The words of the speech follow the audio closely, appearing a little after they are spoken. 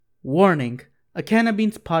Warning: A Can of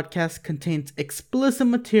Beans podcast contains explicit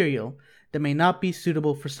material that may not be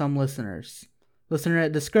suitable for some listeners. Listener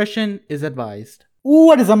discretion is advised.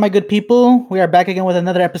 What is up, my good people? We are back again with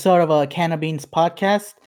another episode of A Can of Beans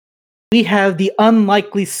podcast. We have the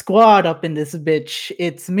unlikely squad up in this bitch.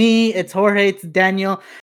 It's me, it's Jorge, it's Daniel,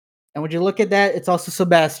 and would you look at that? It's also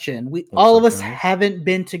Sebastian. All of us haven't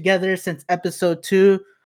been together since episode 2.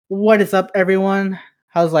 What is up, everyone?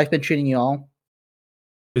 How's life been treating you all?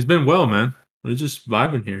 It's been well, man. We're just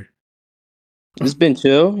vibing here. It's been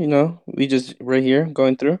chill, We just right here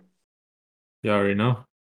going through. You already know.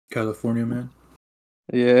 California, man.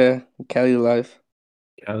 Yeah, Cali life.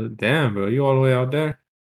 Damn, bro, you all the way out there?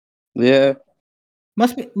 Yeah.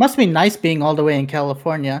 Must be nice being all the way in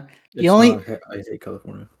California. I hate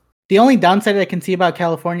California. The only downside I can see about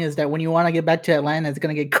California is that when you want to get back to Atlanta, it's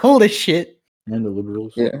gonna get cold as shit. And the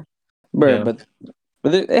liberals. Yeah. But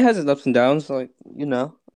it has its ups and downs,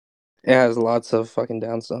 It has lots of fucking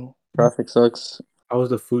downs though. Traffic sucks. How was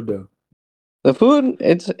the food though? The food,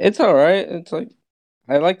 it's alright. It's like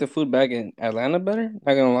I like the food back in Atlanta better,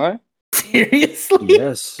 not gonna lie. Seriously?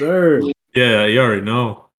 Yes, sir. Yeah, you already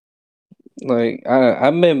know. Like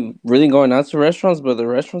I've been really going out to restaurants, but the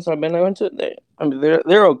restaurants I've been going to,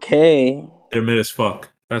 they're okay. They're mid as fuck.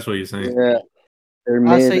 That's what you're saying. Yeah. They're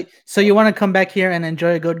mid. So you want to come back here and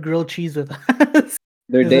enjoy a good grilled cheese with us?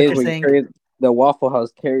 There are days where you carry the Waffle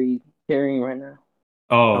House carrying right now.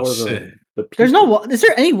 Oh shit! There's no. Is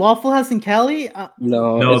there any Waffle House in Cali?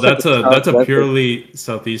 No, that's a purely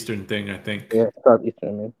southeastern thing, I think. Yeah,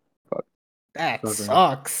 southeastern, man. Fuck. That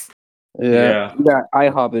sucks. Yeah. You got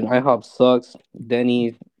IHOP, and IHOP sucks.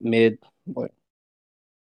 Denny's mid. What?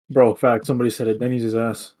 Bro, fact. Somebody said it. Denny's his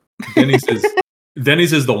ass.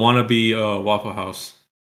 Denny's is the wannabe Waffle House.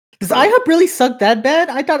 Does IHOP really suck that bad?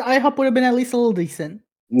 I thought IHOP would have been at least a little decent.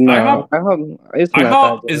 No,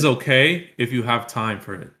 IHOP is okay if you have time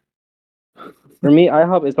for it. For me,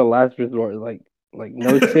 IHOP is the last resort. Like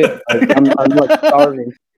no shit. I'm like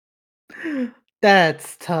starving.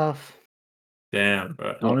 That's tough. Damn,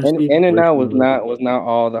 bro. In-N-Out was not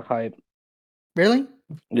all the hype. Really?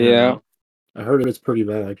 Yeah. I heard it's pretty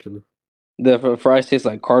bad actually. The fries taste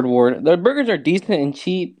like cardboard. The burgers are decent and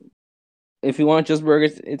cheap. If you want just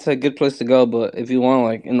burgers, it's a good place to go. But if you want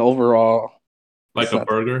like an overall, like a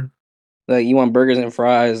burger, like you want burgers and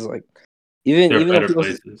fries, like even better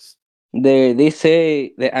places. They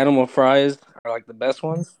say the animal fries are like the best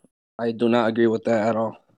ones. I do not agree with that at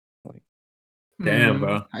all. Damn,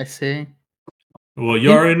 bro. I see. Well,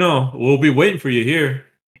 you already know. We'll be waiting for you here.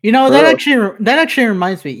 You know, that actually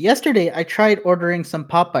reminds me. Yesterday, I tried ordering some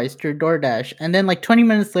Popeyes through DoorDash, and then like 20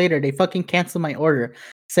 minutes later, they fucking canceled my order,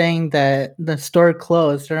 saying that the store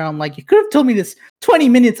closed. And I'm like, you could have told me this 20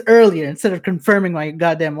 minutes earlier instead of confirming my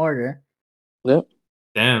goddamn order. Yep.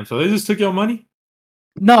 Damn, so they just took your money?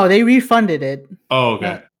 No, they refunded it. Oh,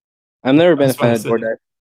 okay. I've never been a fan of DoorDash.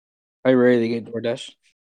 I rarely get DoorDash.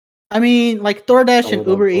 I mean, like DoorDash and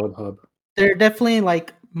Uber Eats, they're definitely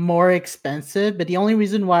like more expensive, but the only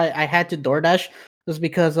reason why I had to DoorDash was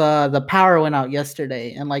because the power went out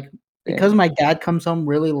yesterday, and like because my dad comes home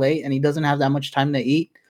really late and he doesn't have that much time to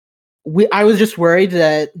eat. I was just worried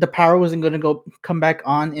that the power wasn't going to come back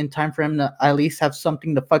on in time for him to at least have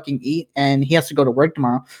something to fucking eat, and he has to go to work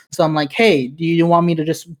tomorrow. So I'm like, hey, do you want me to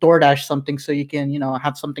just DoorDash something so you can,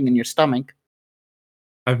 have something in your stomach?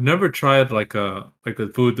 I've never tried like a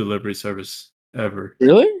food delivery service ever.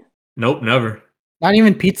 Really? Nope, never. Not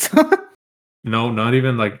even pizza? No, not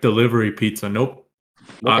even like delivery pizza. Nope.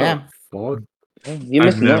 Damn. You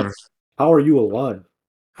missed nuts. How are you alive?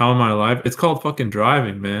 How am I alive? It's called fucking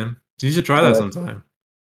driving, man. You should try that sometime.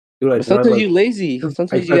 Dude, sometimes you're lazy.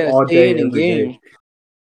 Sometimes you gotta stay in game.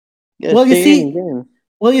 Well, you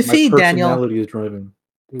see, Daniel. Personality is driving.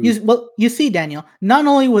 You see, Daniel. Not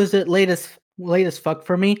only was it late as fuck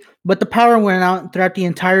for me, but the power went out throughout the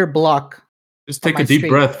entire block. Just take a deep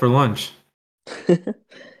breath for lunch.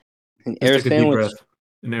 An air sandwich.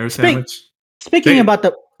 An air sandwich. Speaking about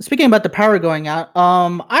the power going out,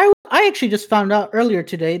 I actually just found out earlier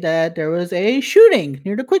today that there was a shooting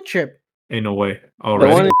near the Quick Trip. Ain't no way.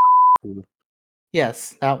 Already.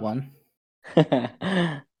 Yes, that one.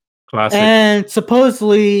 Classic. And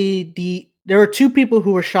supposedly there were 2 people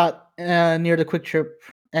who were shot near the Quick Trip,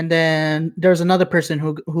 and then there's another person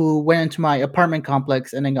who went into my apartment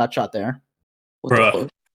complex and then got shot there. Bruh.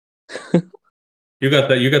 You got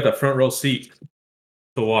that front row seat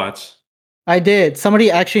to watch. I did. Somebody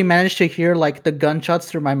actually managed to hear like the gunshots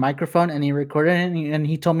through my microphone, and he recorded it, and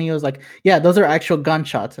he told me, he was like, yeah, those are actual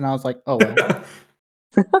gunshots. And I was like, oh well.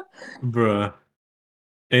 Bruh.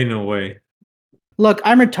 Ain't no way. Look,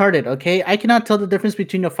 I'm retarded. Okay, I cannot tell the difference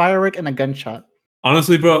between a firework and a gunshot.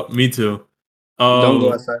 Honestly, bro, me too. Don't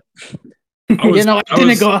go outside. I was, I I didn't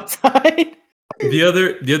was go outside. the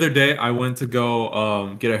other day. I went to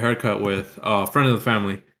go get a haircut with a friend of the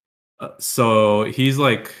family. So he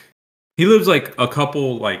lives like a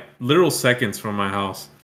couple like literal seconds from my house,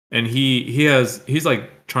 and he's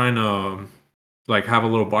like trying to like have a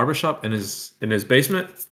little barbershop in his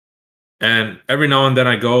basement. And every now and then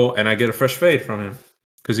I go and I get a fresh fade from him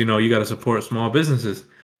because you got to support small businesses.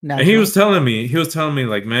 And he was telling me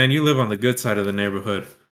like, man, you live on the good side of the neighborhood.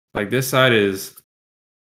 Like this side used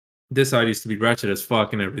to be ratchet as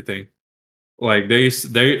fuck and everything. Like they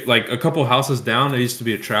like a couple houses down, there used to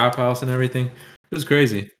be a trap house and everything. It was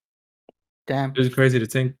crazy. Damn. It was crazy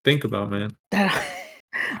to think about, man. That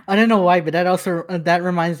I don't know why, but that also that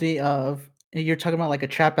reminds me of you're talking about like a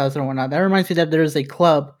trap house or whatnot. That reminds me that there's a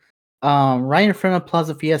club, right in front of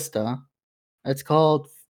Plaza Fiesta. It's called.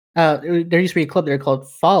 There used to be a club there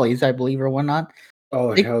called Follies, I believe, or whatnot.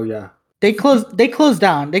 Oh They- hell yeah! They closed. They closed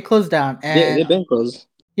down. They closed down. And They've been closed.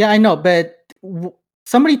 yeah, I know, but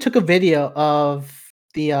somebody took a video of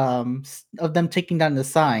of them taking down the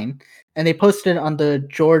sign, and they posted it on the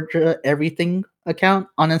Georgia Everything account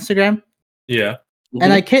on Instagram. Yeah.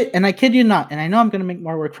 And I kid you not, and I know I'm gonna make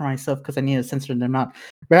more work for myself because I need to censor them out.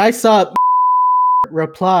 But I saw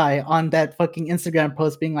reply on that fucking Instagram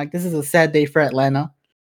post being like, "This is a sad day for Atlanta."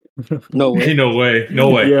 No way. No way. No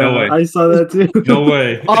way. Yeah, No way. I saw that too. No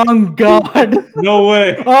way. Oh God! No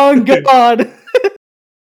way. Oh God!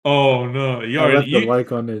 Oh no. I left the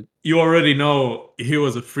like on it. You already know he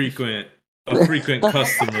was a frequent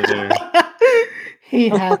customer there. He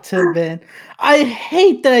had to have been. I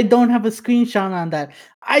hate that I don't have a screenshot on that.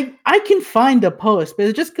 I can find the post, but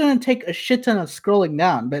it's just gonna take a shit ton of scrolling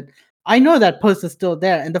down. But I know that post is still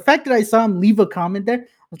there, and the fact that I saw him leave a comment there,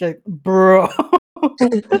 I was like, bro,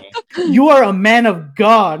 you are a man of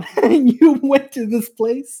God, and you went to this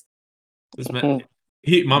place. This man,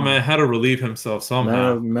 my man had to relieve himself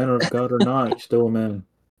somehow. Man of God or not, still a man.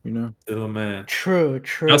 Still a man. True.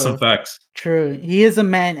 That's some facts. True. He is a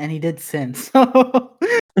man, and he did sin. So.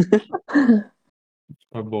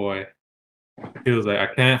 My boy. He was like, I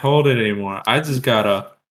can't hold it anymore. I just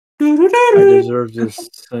gotta. I deserve this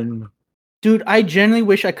sin. Dude, I genuinely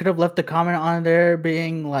wish I could have left a comment on there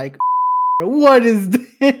being like, what is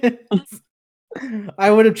this? I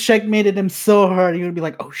would have checkmated him so hard. He would be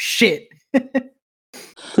like, oh shit.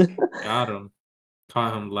 Got him.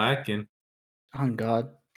 Caught him lacking. Oh God.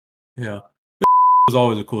 Yeah. Was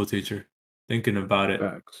always a cool teacher. Thinking about it.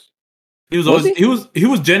 Facts. He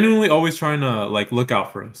was genuinely always trying to like look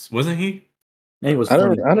out for us, wasn't he? And he was I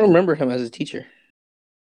funny. don't remember him as a teacher.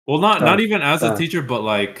 Well, not even as a Facts. teacher, but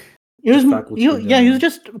like He was, faculty in he was general.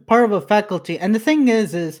 just part of a faculty. And the thing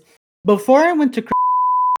is before I went to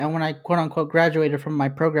and when I quote unquote graduated from my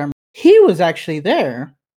program, he was actually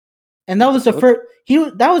there. And that was the first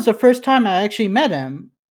that was the first time I actually met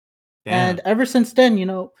him. damn. And ever since then,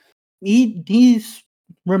 he's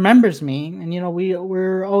remembers me, and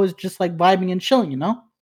we're always just like vibing and chilling.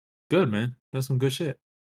 Good, man. That's some good shit.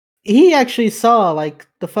 He actually saw like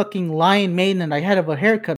the fucking lion maiden and I had of a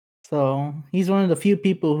haircut, so he's one of the few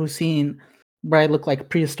people who's seen what I look like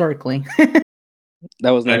prehistorically.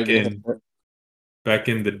 That was not Back a good in- look. Back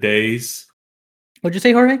in the days. What'd you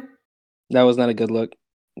say, Jorge? That was not a good look.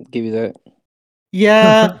 Give you that.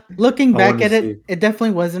 Yeah, looking I back wanted at to it, see. it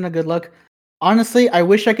definitely wasn't a good look. Honestly, I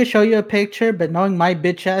wish I could show you a picture, but knowing my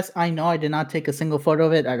bitch ass, I know I did not take a single photo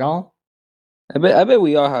of it at all. I bet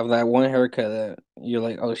we all have that one haircut that you're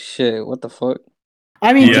like, oh shit, what the fuck?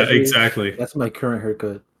 I mean, Yeah, to, exactly. That's my current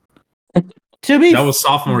haircut. to be That was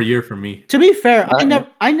sophomore year for me. To be fair, Uh-huh.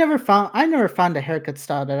 I never found a haircut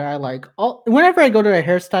style that I like. Whenever I go to a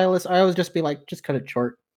hairstylist, I always just be like, just cut it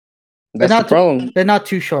short. That's not the problem. They're not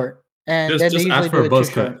too short, and then they Just usually ask for do a it buzz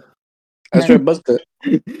too cut. short. That's your buzz cut.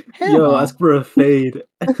 Hell Yo, no. ask for a fade.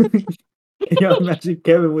 Yo, imagine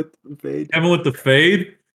Kevin with the fade. Kevin with the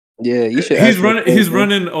fade. Yeah, you should. He's ask for a running. fade, He's bro.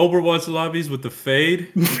 running Overwatch lobbies with the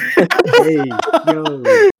fade. Hey, yo.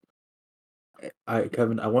 Alright,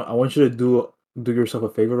 Kevin, I want you to do yourself a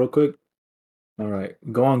favor real quick. Alright.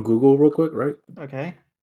 Go on Google real quick, right? Okay.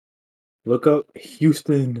 Look up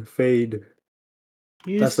Houston fade.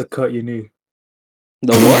 That's the cut you need.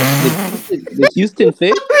 The what? The Houston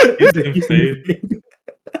fade? Houston fade.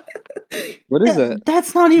 What is that?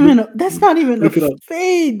 That's not even a Look it up.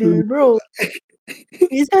 fade, dude, bro.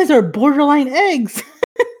 These guys are borderline eggs.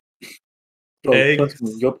 Bro, Eggs. trust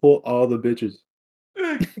me, you'll pull all the bitches.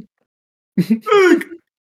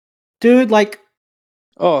 Dude, like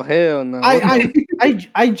Oh hell no!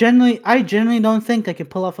 I genuinely don't think I can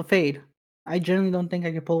pull off a fade. I generally don't think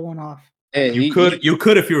I could pull one off. Hey, You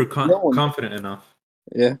could if you were No one- confident enough.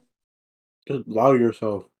 Yeah, Just allow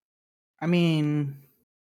yourself. I mean,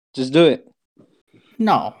 just do it.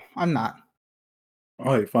 no, I'm not.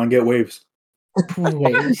 All right, fine. Get waves.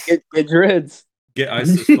 Waves. Get dreads. Get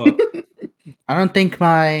iced as fuck. I don't think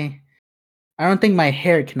my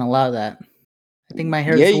hair can allow that. I think my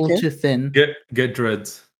hair Yeah, is a you little can. too thin. Get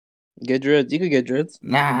dreads. Get dreads. You could get dreads.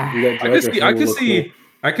 Nah. You got I dreads, could your see hair I will could look see cool.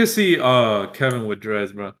 I could see Kevin with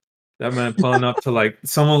dreads, bro. That man pulling up to like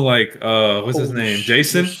someone like what's his Holy name? shit,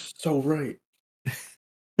 Jason? You're so right.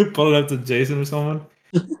 Pulling up to Jason or someone.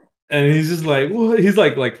 And he's just like, what? He's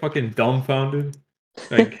like fucking dumbfounded.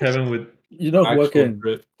 Like Kevin with You know who I actual can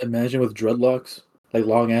dread. imagine with dreadlocks, like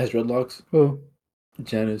long ass dreadlocks? Who?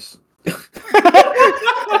 Janice.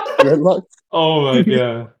 Dreadlocks. Oh my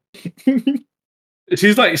god.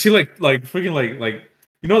 She like freaking like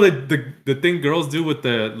you know the thing girls do with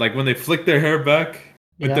the like when they flick their hair back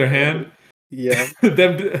with Yeah. their hand. Yeah.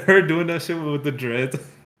 Her doing that shit with the dreads.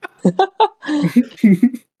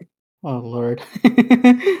 Oh Lord.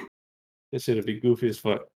 That shit'd be goofy as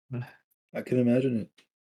fuck. I can imagine it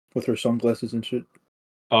with her sunglasses and shit.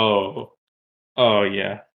 Oh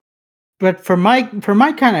yeah. But for my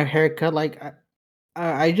kind of haircut, like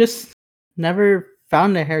I just never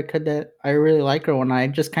found a haircut that I really like or whatnot. I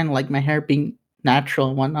just kind of like my hair being natural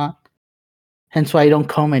and whatnot. Hence why I don't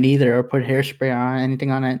comb it either or put hairspray on anything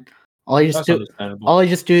on it. All I just That's do understandable. all I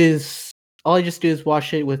just do is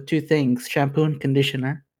wash it with two things: shampoo and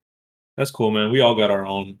conditioner. That's cool, man. We all got our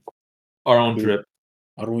own Dude. drip.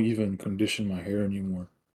 I don't even condition my hair anymore.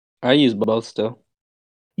 I use both still.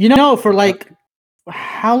 You know, for like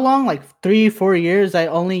how long? Like 3-4 years, I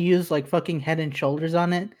only used like fucking Head and Shoulders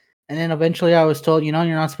on it, and then eventually I was told, you're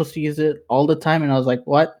not supposed to use it all the time, and I was like,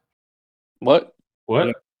 what? What? What?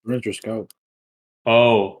 Yeah. Rinse your scalp.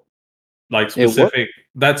 Oh, like Hey, what? specific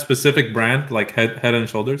that specific brand, like Head and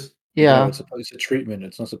Shoulders, Yeah, It's a treatment.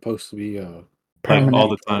 It's not supposed to be like permanent. all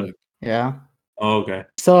the time. product. Yeah. Oh, okay.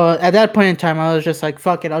 So at that point in time, I was just like,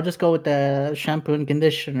 fuck it, I'll just go with the shampoo and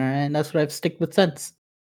conditioner, and that's what I've stick with since.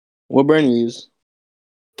 What brand you use?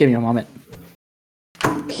 Give me a moment.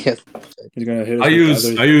 Yes. He's gonna hit us I with use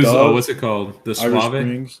either Dove, what's it called? The Irish Suave?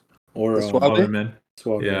 Springs, or The Suave? Suave Man.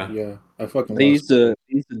 Suave. Yeah. Yeah. I fucking They love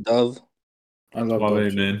use the Dove. I love Suave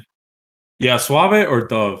Dove too. Man. Yeah, Suave or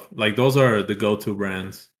Dove. Like those are the go-to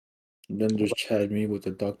brands. And then just Chad me with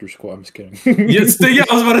the Dr. Squat. I'm just kidding. Yes, yeah,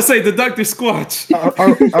 I was about to say the Dr. Squatch.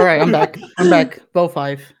 All right, I'm back.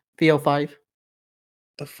 VO5. VO5.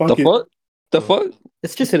 The fuck The it- fuck? The fuck?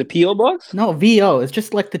 It's Just just hit a PO box? no VO. It's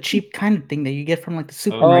just like the cheap kind of thing that you get from like the Oh,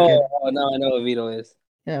 supermarket. now I know what Vito is.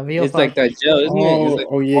 Yeah, VO5. It's like that gel, isn't it? It's like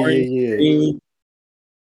yeah, orange, yeah. green,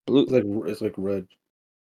 blue. It's like red.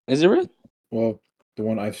 Is it red? Well, the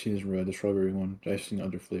one I've seen is red. The strawberry one. I've seen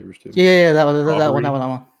other flavors too. Yeah, that one.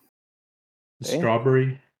 Strawberry.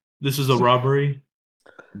 Strawberry. This is a robbery.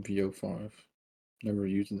 VO5. Never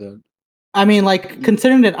used that. I mean, like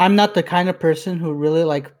considering that I'm not the kind of person who really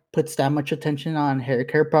like puts that much attention on hair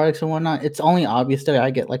care products and whatnot, it's only obvious that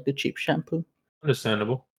I get like the cheap shampoo.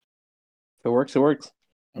 Understandable. If it works, it works.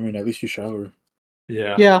 I mean, at least you shower.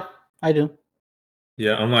 Yeah. Yeah, I do.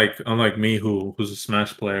 Yeah, unlike me who's a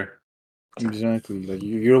Smash player. Exactly. Like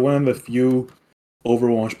you're one of the few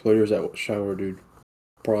Overwatch players that shower, dude.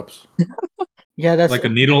 Props. Yeah, that's Like a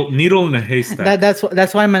needle in a haystack.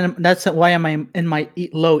 that's why I'm in my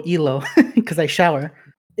low elo because I shower.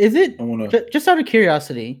 Is it I wanna. just out of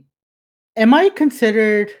curiosity? Am I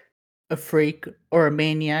considered a freak or a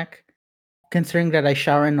maniac, considering that I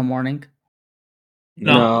shower in the morning?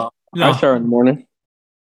 No. I shower in the morning.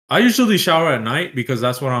 I usually shower at night because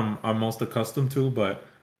that's what I'm most accustomed to, but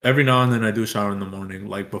every now and then I do shower in the morning,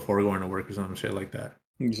 like before going to work or some shit like that.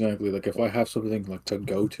 Exactly. Like if I have something like to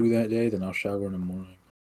go to that day, then I'll shower in the morning.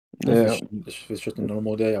 Yeah. If it's just a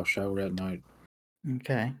normal day, I'll shower at night.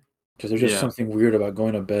 Okay. Because there's just Yeah. something weird about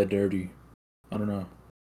going to bed dirty. I don't know.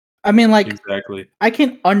 I mean, like, Exactly. I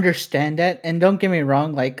can understand that, and don't get me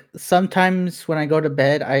wrong. Like sometimes when I go to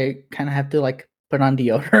bed, I kind of have to like put on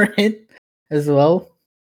deodorant as well.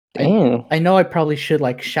 Damn. I know I probably should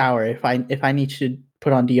like shower if I need to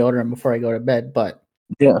put on deodorant before I go to bed, but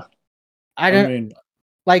Yeah. I don't mean,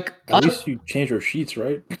 like. at least you change your sheets,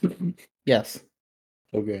 right? Yes,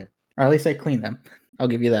 Okay. or at least I clean them. I'll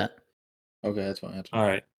give you that. Okay, that's fine. That's fine. All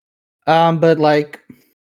right. But like,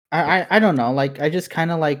 I don't know. Like, I just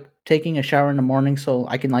kind of like taking a shower in the morning so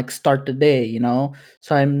I can like start the day,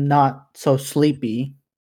 so I'm not so sleepy.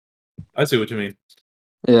 I see what you mean.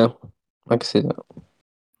 Yeah. I can see that.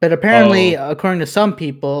 But apparently, according to some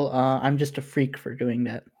people, I'm just a freak for doing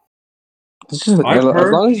that. It's just, I've as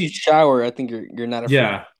heard. long as you shower, I think you're not a freak.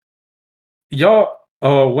 Yeah, y'all.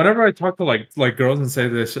 Whenever I talk to like girls and say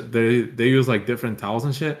this, they use like different towels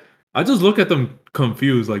and shit. I just look at them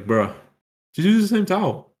confused, like, bruh, just use the same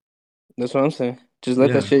towel. That's what I'm saying. Just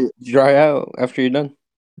let that Yeah. shit dry out after you're done.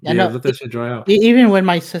 Yeah, Yeah, no, let that shit dry out. Even when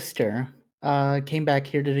my sister came back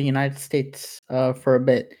here to the United States for a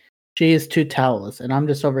bit, she used 2 towels, and I'm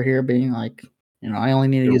just over here being like, I only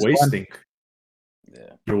need to You're use one. wasting.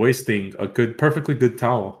 Yeah. You're wasting a perfectly good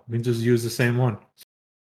towel. You just use the same one.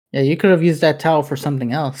 Yeah, you could have used that towel for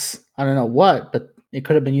something else. I don't know what, but it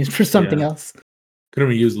could have been used for something Yeah. else. Could have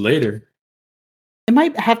been used later. It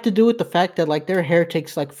might have to do with the fact that like their hair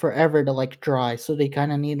takes like forever to like dry, so they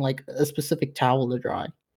kind of need like a specific towel to dry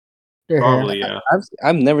their Probably, hair. yeah.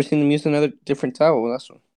 I've never seen them use another different towel. That's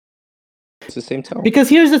one. It's the same towel. Because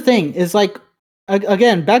here's the thing: is like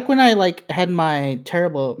again, back when I like had my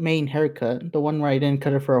terrible main haircut, the one where I didn't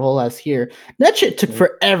cut it for a whole last year, that shit took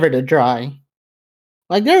forever to dry.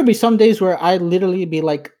 Like there would be some days where I'd literally be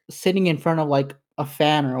like sitting in front of like a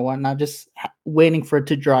fan or whatnot, just waiting for it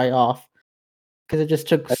to dry off because it just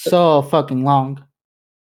took so fucking long.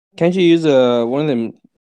 Can't you use one of them?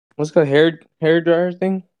 What's it called, hair dryer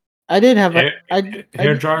thing? I did have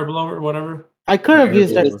hair dryer blower or whatever. I could have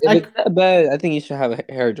used that. If it's that bad, I think you should have a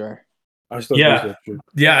hair dryer. I still use that shit.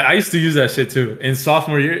 Yeah, I used to use that shit too. In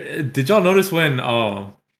sophomore year, did y'all notice when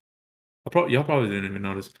y'all probably didn't even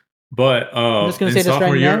notice. But I'm just gonna in say this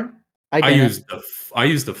sophomore right year, now. I used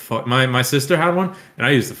the fuck. My sister had one, and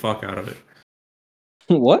I used the fuck out of it.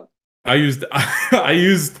 What? I used it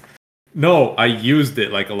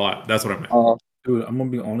like a lot. That's what I meant. Dude, I'm gonna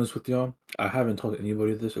be honest with y'all. I haven't told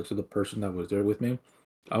anybody this except the person that was there with me.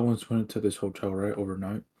 I once went to this hotel right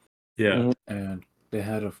overnight. Yeah. And they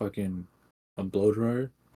had a blow dryer.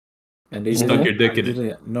 And they stuck your dick in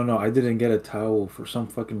it. No, I didn't get a towel for some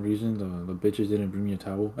fucking reason. The bitches didn't bring me a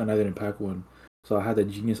towel, and I didn't pack one. So I had the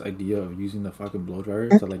genius idea of using the fucking blow dryer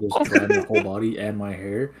to like just dry my whole body and my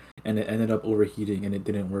hair, and it ended up overheating and it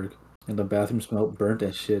didn't work. And the bathroom smelled burnt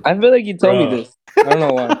as shit. I feel like you told me this. I don't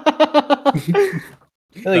know why. I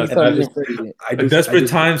feel like you told me this. Desperate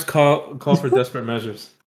times call for desperate measures.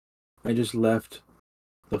 I just left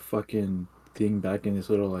the fucking thing back in this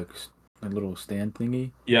little like little stand thingy.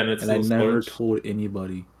 Yeah, and I never told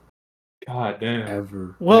anybody. God damn.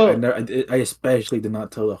 Ever. Well, I especially did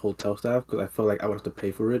not tell the hotel staff because I felt like I would have to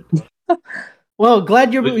pay for it. Well,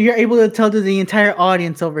 glad you're able to tell to the entire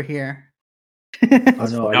audience over here. I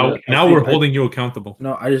know. Now we're holding you accountable.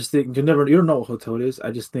 No, I just think you don't know what hotel it is.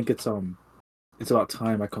 I just think it's about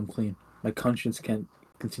time I come clean. My conscience can't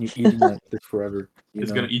continue eating like this forever.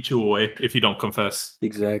 It's gonna eat you away if you don't confess.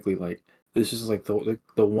 Exactly. Like this is like the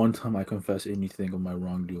one time I confess anything of my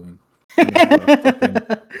wrongdoing.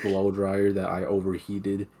 Blow dryer that I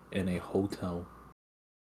overheated in a hotel.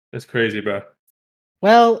 That's crazy, bro.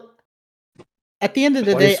 Well, at the end of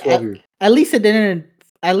the day, at least it didn't.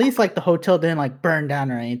 At least like the hotel didn't like burn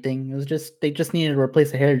down or anything. It was just they just needed to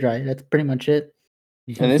replace the hair dryer. That's pretty much it.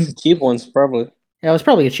 And it's the cheap ones, probably. Yeah, it was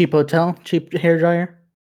probably a cheap hotel, cheap hair dryer.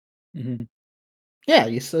 Mm-hmm. Yeah,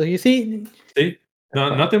 you see. See,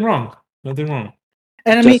 nothing wrong. Nothing wrong.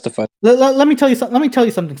 And I mean, let me tell you something. Let me tell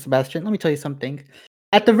you something, Sebastian. Let me tell you something.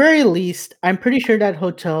 At the very least, I'm pretty sure that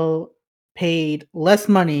hotel paid less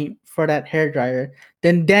money for that hair dryer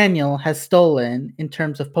than Daniel has stolen in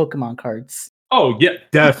terms of Pokemon cards. Oh yeah,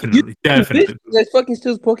 definitely. You guys fucking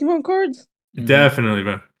steals Pokemon cards? Definitely,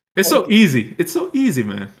 man. It's so easy. It's so easy,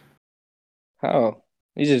 man. How?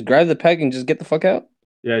 You just grab the pack and just get the fuck out?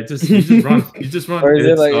 Yeah, you just run. You just run. Or is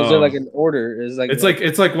there like an order? It's like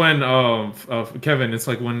when Kevin, it's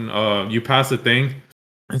like when you pass a thing.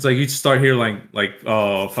 It's like you start hear like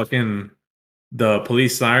fucking the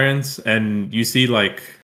police sirens, and you see like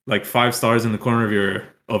 5 stars in the corner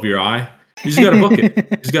of your eye. You just gotta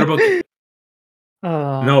book it.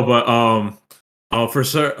 No, but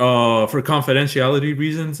for confidentiality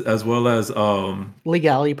reasons as well as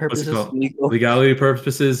legality purposes. Legality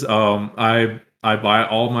purposes, I buy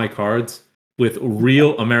all my cards with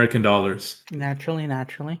real American dollars. Naturally.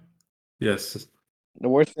 Yes. The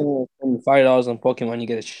worst thing is spending $5 on Pokemon, you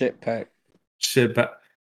get a shit pack.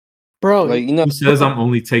 Bro, like who says I'm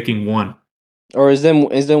only taking one? Or is them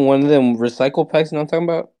one of them recycle packs? You know what I'm talking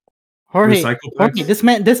about? Jorge, this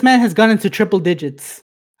man has gone into triple digits.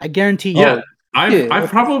 I guarantee you. Yeah, I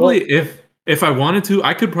probably if I wanted to,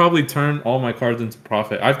 I could probably turn all my cards into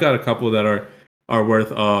profit. I've got a couple that are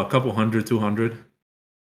worth a couple hundred, 200.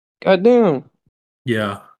 God damn.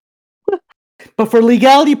 Yeah. But for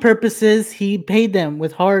legality purposes, he paid them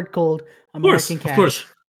with hard, cold American cash. Of course.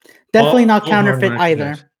 Definitely not counterfeit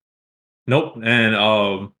either. Cash. Nope.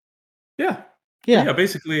 And Yeah. Yeah. Yeah,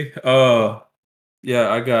 basically, yeah,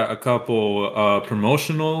 I got a couple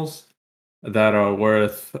promotionals that are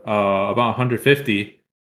worth about 150.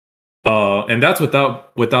 And that's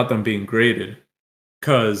without them being graded.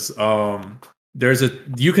 Cause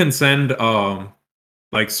you can send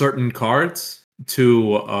like certain cards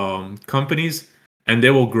to companies, and they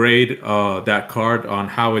will grade that card on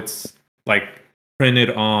how it's like printed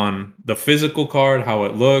on the physical card, how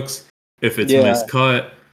it looks, if it's Yeah,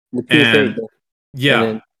 miscut. the PSA, And and yeah,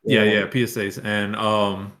 then yeah, PSAs. And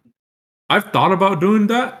I've thought about doing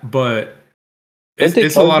that, but don't they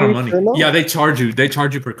it's a charge lot of you money. for Yeah, now? they charge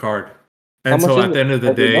you per card. How And much so is at it? the end of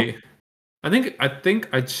the $100 day, I think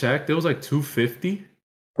I checked, it was like 250.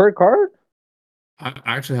 per card? I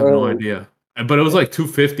actually have no Uh, idea. But it was like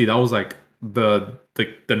 250. That was like the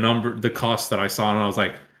number, the cost that I saw, and I was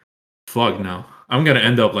like, fuck no. I'm gonna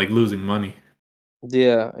end up like losing money.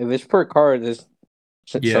 yeah, if it's per card, it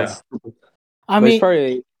Yeah. sounds stupid. I But it's mean,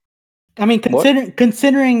 probably what?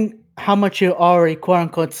 considering how much you already quote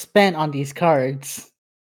unquote spent on these cards,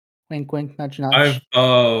 wink, wink, nudge, I've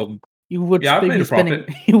nudge. You would yeah, I've made be a spending.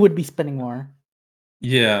 profit. You would be spending more.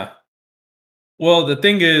 Yeah. Well, the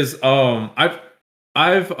thing is, I've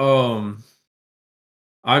I've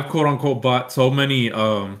quote unquote bought so many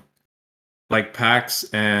like packs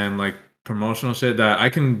and like promotional shit that I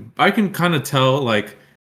can kind of tell like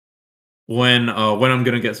when I'm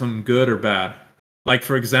gonna get something good or bad. Like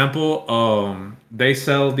for example, they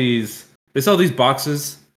sell these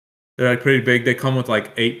boxes. They're like pretty big. They come with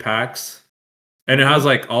like 8 packs, and it has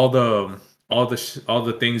like all the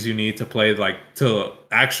things you need to play, like to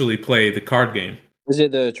actually play the card game. Is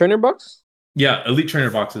it the trainer box? Yeah, Elite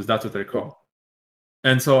Trainer boxes. That's what they're called.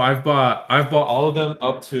 And so I've bought all of them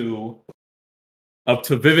up to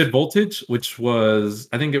Vivid Voltage, which was,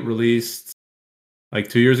 I think it released like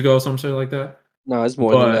 2 years ago, something like that. No, it's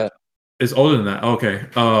more than But that. it's older than that. Okay.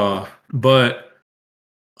 But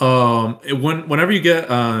whenever you get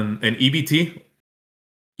an EBT,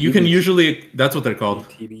 you can EBT. usually, that's what they're called,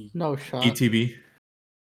 TV. No shot. ETB.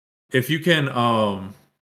 If you can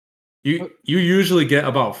you usually get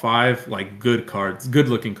about 5 like good cards, good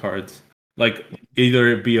looking cards. Like either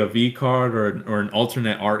it be a V card or an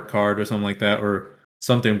alternate art card or something like that, or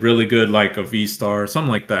something really good like a V star, something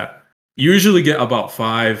like that. You usually get about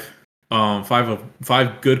 5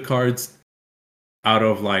 good cards out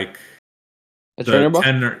of like A trainer box?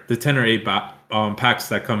 the 10 or 8 packs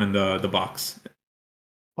that come in the box.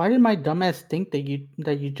 Why did my dumbass think that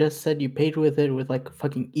you just said you paid with it with like a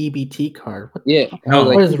fucking EBT card? What, Yeah, I No. was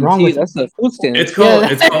like, what is wrong with that's a food stand. It's called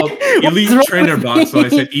What's Elite wrong Trainer with Box, so I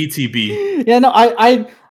said me? ETB. Yeah, no, I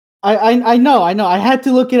know. I had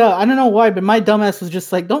to look it up. I don't know why, but my dumbass was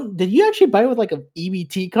just like, did you actually buy it with like a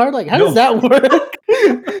EBT card? Like, how does No. that work?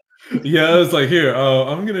 Yeah, I was like, here,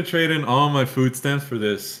 I'm gonna trade in all my food stamps for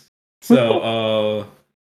this. So,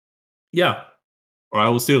 yeah, or I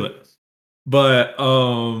will steal it. But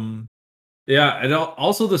yeah, and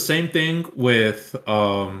also the same thing with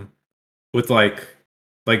like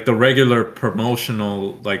the regular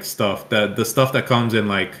promotional like stuff, that the stuff that comes in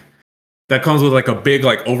like that comes with like a big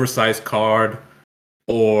like oversized card,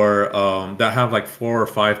 or that have like 4 or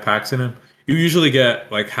 5 packs in them. You usually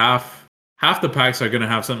get like half the packs are gonna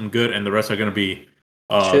have something good, and the rest are gonna be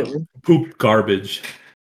Shit. poop garbage.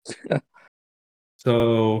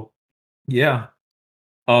 So yeah,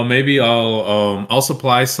 maybe I'll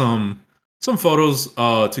supply some photos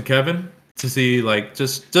to Kevin to see, like,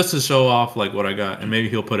 just to show off like what I got, and maybe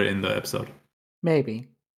he'll put it in the episode. Maybe.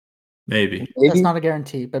 Maybe. That's not a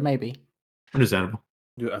guarantee, but maybe. Understandable.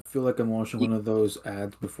 Dude, I feel like I'm watching one of those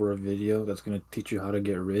ads before a video that's gonna teach you how to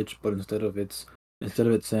get rich, but instead of it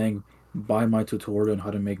saying buy my tutorial on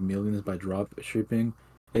how to make millions by drop shipping,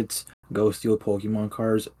 it's go steal Pokemon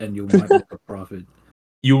cards and you might make a profit.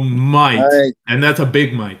 You might, Alright. and that's a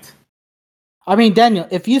big might. I mean, Daniel,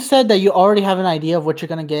 if you said that you already have an idea of what you're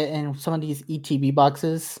gonna get in some of these ETB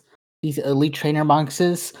boxes, these Elite Trainer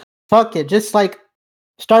boxes, fuck it, just like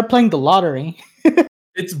start playing the lottery.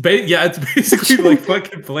 It's basically like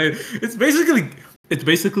fucking playing. It's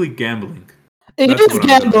basically gambling. It That's is what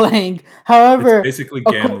I'm doing. gambling. However, It's basically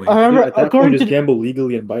gambling. however, At that point, according just to gamble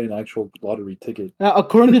legally and buy an actual lottery ticket.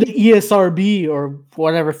 according to the ESRB or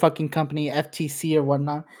whatever fucking company, FTC or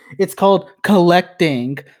whatnot, it's called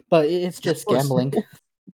collecting, but it's just course. gambling. Of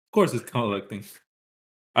course, it's collecting.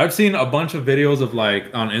 I've seen a bunch of videos of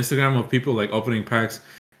like on Instagram of people like opening packs,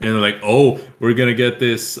 and they're like, "Oh, we're gonna get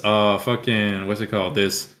this fucking what's it called?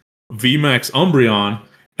 This VMAX Umbreon,"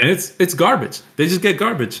 and it's garbage. They just get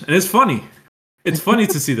garbage, and it's funny. It's funny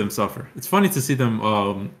to see them suffer. It's funny to see them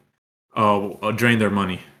drain their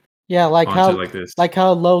money. Yeah, onto like this. like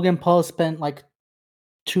how Logan Paul spent like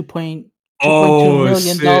 2.2 Oh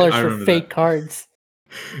million shit! dollars I for remember fake that. cards.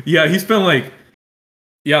 Yeah, he spent like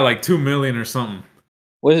like 2 million or something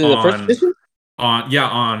Was it the first on edition?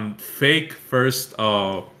 on fake first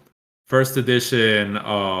edition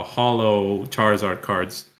hollow Charizard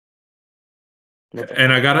cards.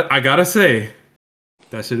 And I gotta say,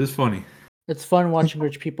 that shit is funny. It's fun watching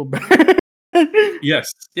rich people burn.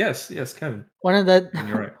 Yes, Kevin. One of the And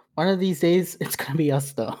you're right. one of these days, it's gonna be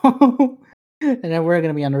us though, and then we're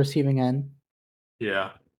gonna be on the receiving end.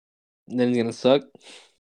 Yeah, Then it's gonna suck.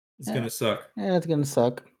 it's gonna suck, Yeah, it's gonna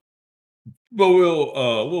suck. but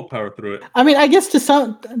we'll power through it. I mean, I guess to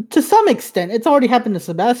some extent, it's already happened to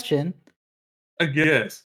Sebastian. I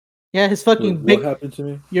guess. Yeah, his Wait, fucking what happened to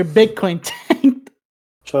me? your Bitcoin tanked.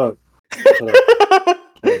 Shut up. Shut up.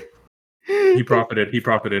 He profited.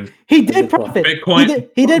 He did profit. Bitcoin.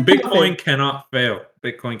 He did Bitcoin profit. cannot fail.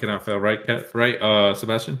 Bitcoin cannot fail. Right, right,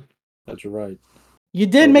 Sebastian. That's right. You I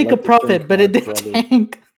did would make a like to profit, thank but my it did brother.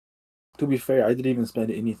 tank. To be fair, I didn't even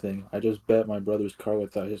spend anything. I just bet my brother's car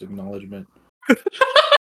without his acknowledgement.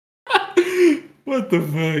 What the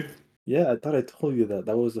fuck? Yeah, I thought I told you that.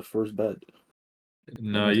 That was the first bet.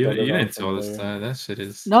 No, it you started didn't off tell from us there. that. That shit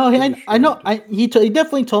is. No, Pretty I know. sure. He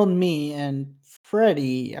definitely told me and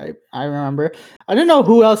Freddie. I remember. I don't know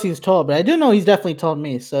who else he's told, but I do know he's definitely told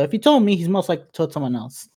me. So if he told me, he's most likely told someone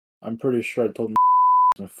else. I'm pretty sure I told him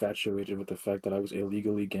I was infatuated with the fact that I was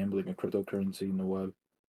illegally gambling in cryptocurrency in the web.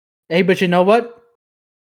 Hey, but you know what?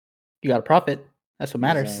 You got a profit. That's what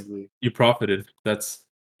matters. Exactly. You profited. That's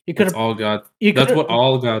You could that's have all God. you That's could've- what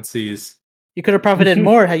all God sees. you could have profited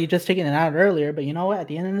more had you just taken it out earlier. But you know what? At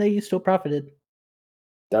the end of the day, you still profited.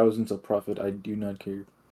 Thousands of profit. I do not care.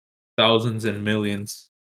 Thousands and millions.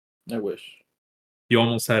 I wish. You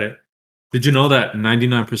almost had it. Did you know that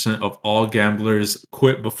 99% of all gamblers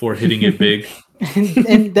quit before hitting it big?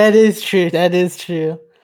 And that is true. That is true.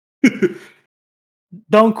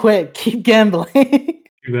 Don't quit. Keep gambling.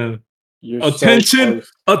 Yeah. You're Attention, so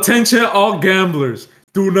close. attention, all gamblers.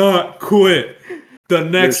 Do not quit. The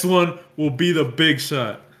next one will be the big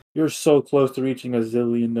shot. You're so close to reaching $1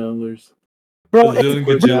 zillion. Bro, A zillion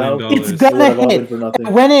Quit now. gajillion dollars. it's gonna It would have all been hit. for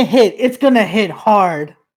nothing. When it hit, it's gonna hit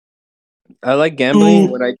hard. I like gambling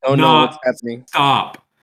Do when I don't know what's not happening. Stop.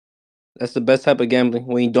 That's the best type of gambling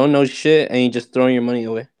when you don't know shit and you just throwing your money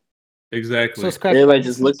away. Exactly. So scratch. Everybody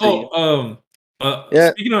just looks at you.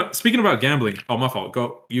 Yeah. Speaking about gambling. Oh, my fault.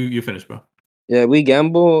 Go. You finish, bro. Yeah, we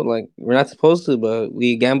gamble like we're not supposed to, but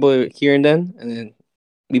we gamble here and then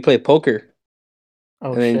we play poker.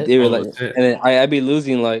 Oh and then shit. they were Oh, like, that's it. and then I'd be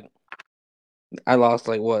losing like, I lost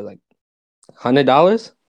like what, like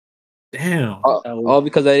 $100, Damn. all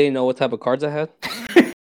because I didn't know what type of cards I had.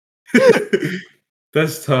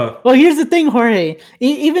 That's tough. Well, here's the thing, Jorge.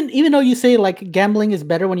 Even though you say like gambling is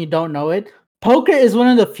better when you don't know it, poker is one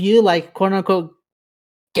of the few like quote unquote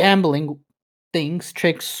gambling things,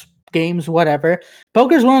 tricks, games, whatever.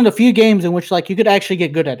 Poker is one of the few games in which like you could actually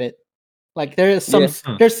get good at it. Like there is some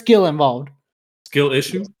Yeah. there's skill involved. Skill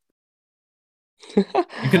issue? You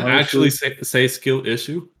can Honestly, actually say skill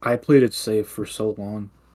issue? I played it safe for so long.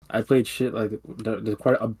 I played shit like there's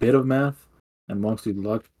quite a bit of math and mostly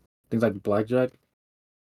luck. Things like blackjack.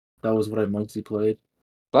 That was what I mostly played.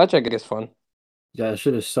 Blackjack is fun. Yeah, that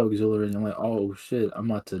shit is so exhilarating. I'm like, oh shit, I'm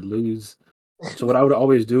about to lose. So what I would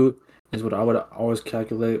always do is I would always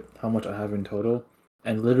calculate how much I have in total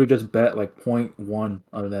and literally just bet like 0.1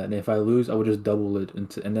 out of that. And if I lose, I would just double it and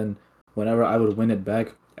then whenever I would win it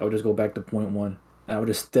back, I would just go back to 0.1 and I would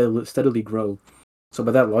just steadily grow. So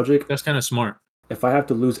by that logic, That's kind of smart. if I have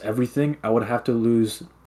to lose everything, I would have to lose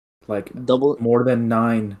like Double. more than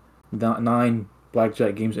nine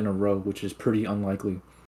blackjack games in a row, which is pretty unlikely.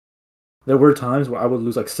 There were times where I would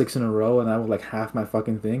lose like 6 in a row, and I would like half my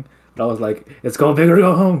fucking thing. But I was like, "It's go big or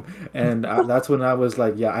go home," and that's when I was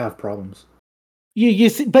like, "Yeah, I have problems." You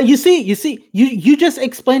just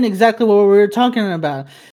explained exactly what we were talking about.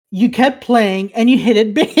 You kept playing and you hit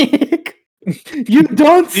it big. You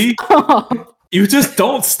don't See? stop. You just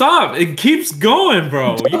don't stop. It keeps going,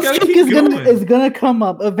 bro. You Double gotta stick keep is going. is gonna come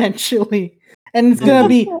up eventually, and it's gonna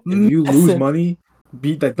be If you lose massive. money,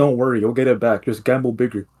 beat that. Don't worry, you'll get it back. Just gamble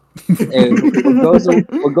bigger. And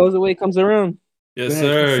what goes away comes around. Yes, Yes,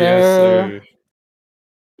 sir. sir. Yes, sir.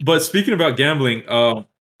 But speaking about gambling, I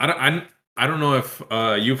don't know if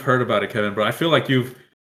you've heard about it, Kevin, but I feel like you've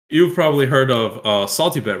probably heard of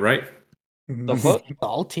Salty Bet, right? The fuck?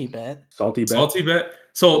 Salty bet. Salty bet. Salty Bet.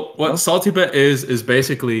 So what No. Salty Bet is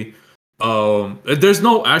basically there's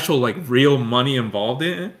no actual like real money involved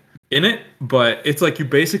in it, but it's like you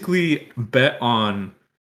basically bet on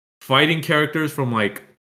fighting characters from like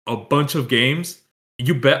a bunch of games.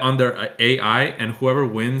 You bet on their AI, and whoever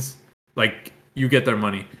wins, like you get their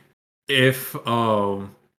money. If but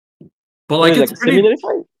like Like it's a pretty. simulator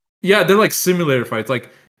fight. Yeah, they're like simulator fights, like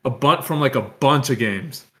a bunch from like a bunch of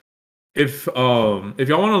games. If y'all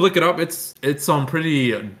want to look it up, it's some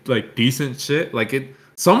pretty like decent shit. Like it,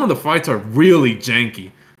 some of the fights are really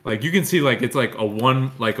janky. Like you can see like it's like a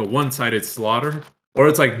one-sided slaughter, or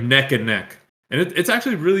it's like neck and neck, and it's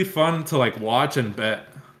actually really fun to like watch and bet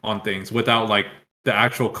on things without like the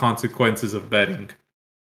actual consequences of betting.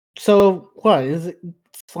 So what is it?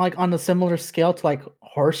 It's like on a similar scale to like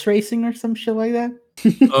horse racing or some shit like that.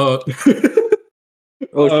 Uh,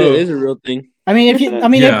 Oh shit, it is a real thing. I mean,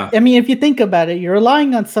 Yeah. if you think about it, you're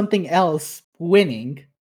relying on something else winning.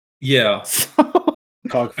 yeah, So I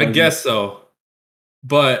Cockfighting. guess so.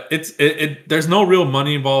 But it there's no real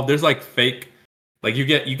money involved. There's like fake, like you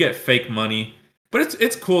get fake money. But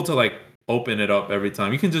it's cool to like open it up every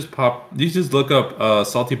time. You just look up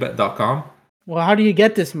saltybet.com. well, how do you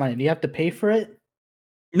get this money? Do you have to pay for it?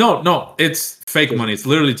 No, it's fake Just- money. It's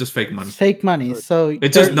literally just fake money. It's fake money. So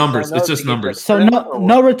It's just there- numbers. It's just numbers. So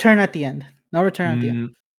no return at the end. No return at the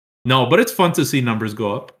end. No, but it's fun to see numbers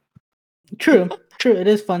go up. True. It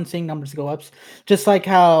is fun seeing numbers go up. Just like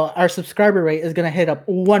how our subscriber rate is gonna hit up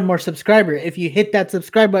one more subscriber. If you hit that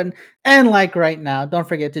subscribe button and like right now, don't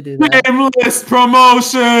forget to do that. Shameless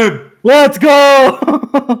promotion. Let's go.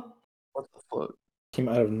 What the fuck? Came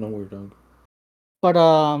out of nowhere, dog. But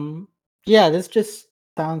yeah, this just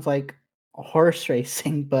sounds like horse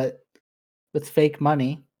racing, but with fake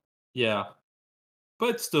money. Yeah, but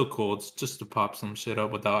it's still cool. It's just to pop some shit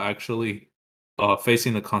up without actually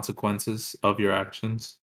facing the consequences of your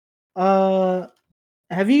actions.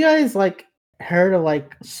 Have you guys like heard of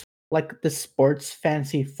like the sports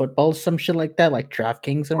fantasy football, some shit like that, like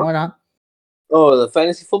DraftKings and whatnot? Oh, the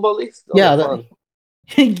fantasy football leagues? Those Yeah, are that- fun.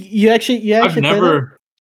 you actually I've play that? never.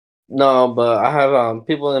 No, but I have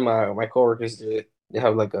people in my coworkers. They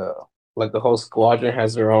have like the whole squadron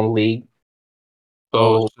has their own league.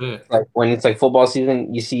 Oh So shit! like when it's like football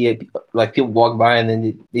season, you see it like people walk by and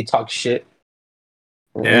then they talk shit.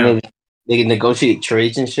 And Damn. they can negotiate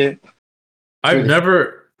trades and shit. I've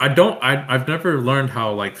never. I've never learned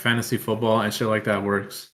how like fantasy football and shit like that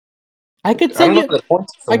works. I could I send don't you know if the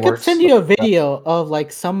points I could works, send you a but- video of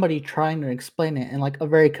like somebody trying to explain it in like a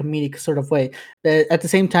very comedic sort of way. But at the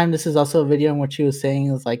same time, this is also a video in which he was saying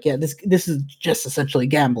is like, yeah, this is just essentially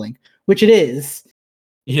gambling, which it is.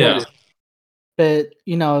 Yeah, But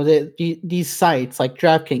you know, these sites like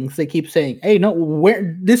DraftKings, they keep saying, "Hey, no,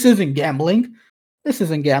 this isn't gambling. This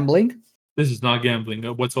isn't gambling." this is not gambling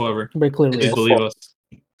whatsoever. But clearly, Please is. believe us.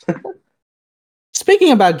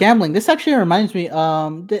 Speaking about gambling, this actually reminds me.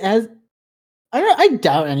 I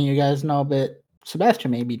doubt any of you guys know, but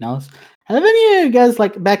Sebastian maybe knows. Have any of you guys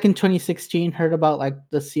like back in 2016 heard about like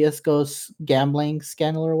the CS:GO's gambling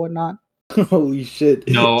scandal or whatnot? Holy shit.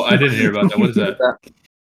 No, I didn't hear about that. What is that?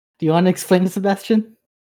 Do you want to explain it, Sebastian?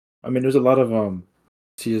 I mean, there's a lot of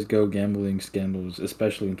CS:GO gambling scandals,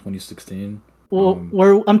 especially in 2016.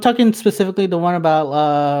 Well, I'm talking specifically the one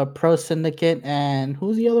about Pro Syndicate and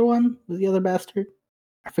who's the other one? Who's the other bastard?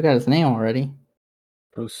 I forgot his name already.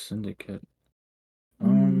 Pro Syndicate.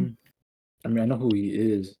 Mm. I mean, I know who he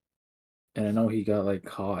is, and I know he got like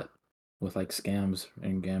caught with like scams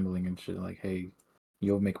and gambling and shit. Like, hey,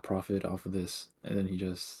 you'll make profit off of this, and then he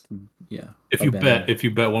just If you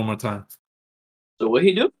abandoned. bet one more time. So what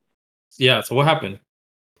he do? Yeah. So what happened?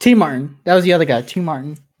 T Martin. That was the other guy. T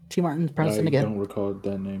Martin. T Martin's Pro I Syndicate. don't recall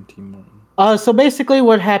that name, Team Martin. So basically,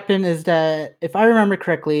 what happened is that if I remember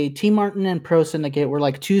correctly, T Martin and Pro Syndicate were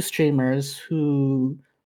like two streamers who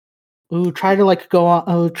try to like go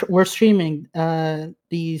on. Were streaming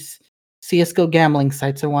these CS:GO gambling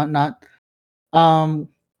sites and whatnot.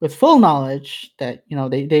 With full knowledge that you know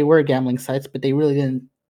they were gambling sites, but they really didn't.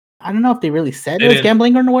 I don't know if they really said They it was didn't-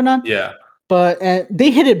 gambling or whatnot. Yeah. But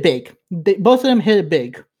they hit it big. Both of them hit it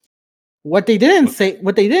big. What they didn't say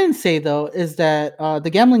though is that the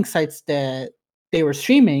gambling sites that they were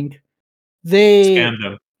streaming, they Scammed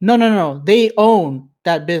them. no, they own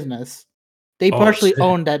that business. They Oh, partially shit.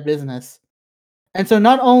 own that business. And so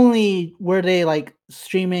not only were they like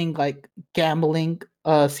streaming like gambling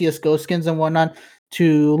CS:GO skins and whatnot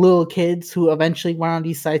to little kids who eventually went on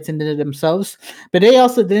these sites and did it themselves, but they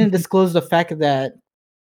also didn't disclose the fact that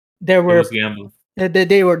there It were was gambling. that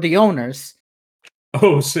they were the owners.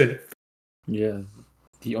 Oh shit. Yeah,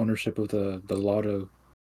 the ownership of the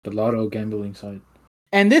lotto gambling site.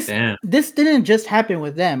 And Damn. this didn't just happen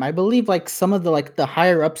with them. I believe like some of the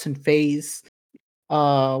higher ups in FaZe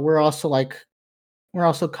were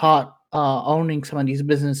also caught owning some of these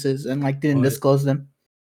businesses and like didn't What? disclose them.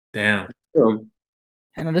 Damn.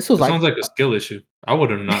 I know this was That like sounds like a skill issue. I would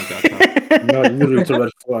have not got that. No, literally, it's a red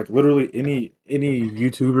flag. Literally, any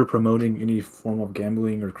YouTuber promoting any form of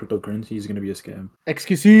gambling or cryptocurrency is gonna be a scam.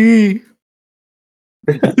 excuse me.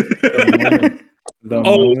 The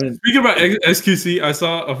Oh, moment speaking about XQC, I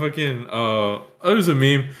saw a fucking it was a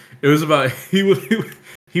meme. It was about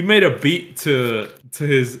he made a beat to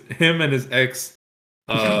him and his ex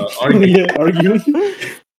arguing. arguing,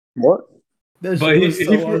 What? that But shit was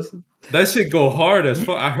so awesome. that shit go hard as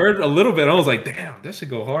fuck. I heard a little bit. I was like, damn, that should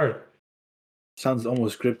go hard. Sounds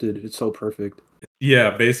almost scripted. It's so perfect.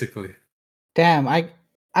 Yeah, basically. Damn, I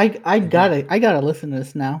gotta listen to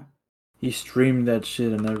this now. He streamed that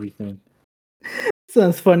shit and everything.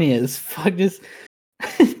 Sounds funny as fuck. Just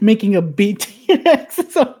making a beat to your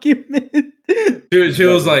ex's argument. She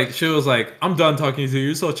was like, I'm done talking to you.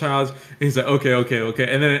 You're so childish. And he's like, okay,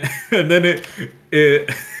 and then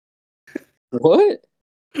it What?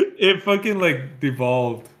 it fucking like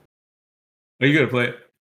devolved. Are you gonna play it?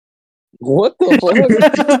 What the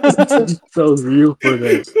fuck? So real for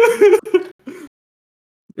that.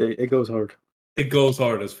 It goes hard. It goes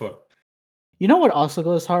hard as fuck. You know what also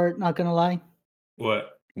goes hard? Not gonna lie.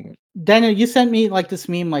 What? Daniel, you sent me like this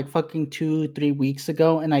meme like fucking 2-3 weeks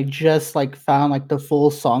ago, and I just like found like the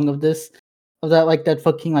full song of that like that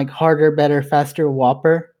fucking like harder, better, faster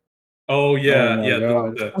Whopper. Oh yeah, Oh my yeah.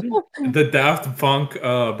 God. The Daft Punk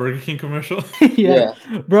Burger King commercial. Yeah,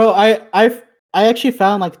 bro. I actually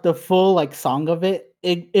found like the full like song of it.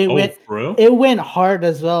 It For real? it went hard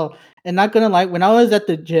as well. And not gonna lie, when I was at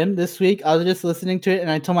the gym this week, I was just listening to it, and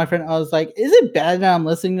I told my friend, I was like, "Is it bad that I'm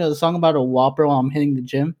listening to a song about a Whopper while I'm hitting the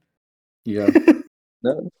gym?" Yeah.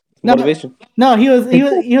 No. No, Motivation. No, he was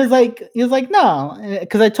like no,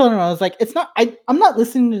 because I told him I was like, it's not. I'm not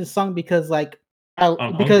listening to the song because like I'm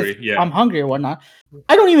hungry, yeah. I'm hungry or whatnot.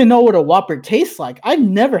 I don't even know what a Whopper tastes like. I've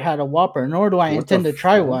never had a Whopper, nor do I What intend the to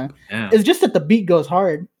try fuck? one. Yeah. It's just that the beat goes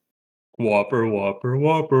hard. Whopper, Whopper,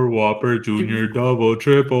 Whopper, Whopper, Junior, Double,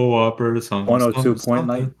 Triple, Whopper, something,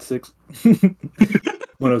 102.96.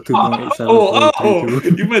 102.87. Oh,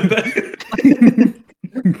 you meant that.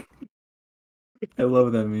 I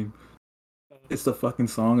love that meme. It's the fucking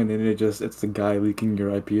song, and then it's the guy leaking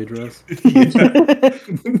your IP address.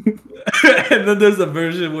 And then there's a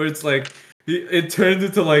version where it's like it turns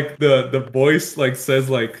into like the voice like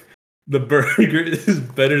says like the burger is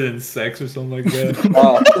better than sex or something like that.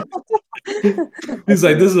 He's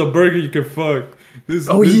like, this is a burger you can fuck. This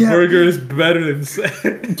burger is better than sex.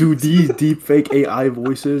 Dude, these deep fake AI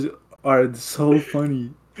voices are so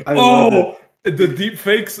funny. I love it. The deep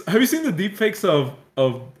fakes. Have you seen the deep fakes of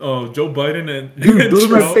Joe Biden and Dude, and those are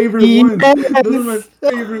my Trump? favorite ones. Those are my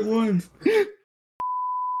favorite ones.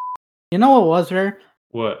 You know what was rare?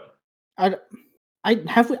 What? I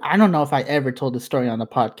don't know if I ever told the story on the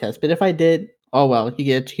podcast, but if I did, oh well, you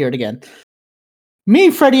get to hear it again.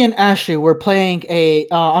 Me, Freddie, and Ashley were playing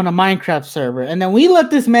on a Minecraft server, and then we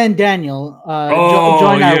let this man Daniel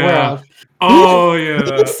join our world.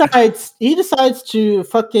 He decides to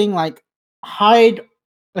fucking like hide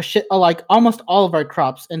a shit like almost all of our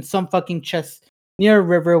crops in some fucking chest near a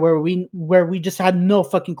river where we just had no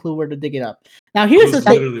fucking clue where to dig it up. Now here's the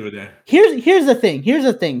thing. Here's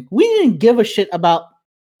the thing. We didn't give a shit about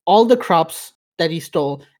all the crops that he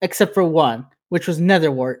stole except for one, which was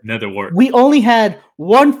netherwort. We only had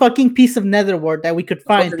one fucking piece of netherwort that we could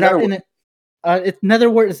find.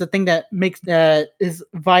 Netherwort is the thing that is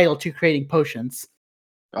vital to creating potions.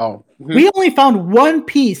 Oh. Mm-hmm. We only found one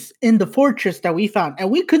piece in the fortress that we found, and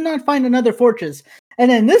we could not find another fortress. And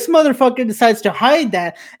then this motherfucker decides to hide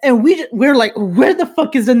that, and we're like, where the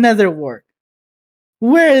fuck is the netherwort?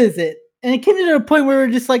 Where is it? And it came to a point where we're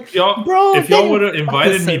just like, bro, if y'all would have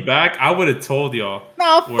invited me back, I would have told y'all.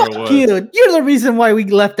 No, fuck you. You're the reason why we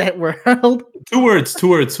left that world. Two words.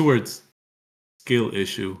 Skill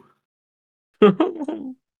issue.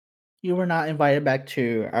 You were not invited back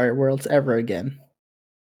to our worlds ever again.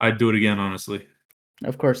 I'd do it again, honestly.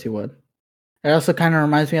 Of course you would. It also kind of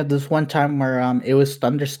reminds me of this one time where it was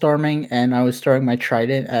thunderstorming and I was throwing my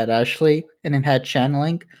trident at Ashley and it had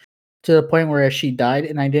channeling to the point where she died,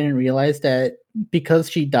 and I didn't realize that because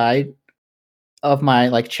she died of my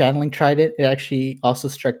like channeling trident, it actually also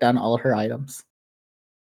struck down all of her items.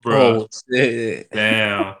 Bro,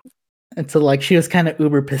 damn. And so like she was kind of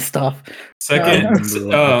uber pissed off. Second,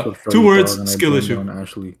 2 words, skill issue.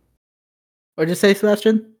 Ashley. What'd you say,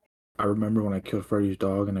 Sebastian? I remember when I killed Freddy's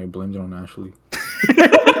dog and I blamed it on Ashley.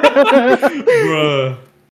 Bruh.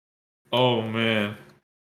 Oh man.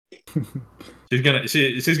 She's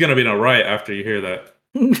gonna be in a riot after you hear that.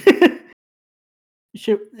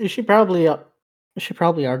 She probably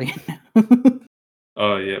already.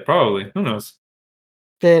 Oh yeah, probably. Who knows?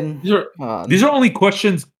 Then These are only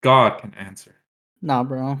questions God can answer. no,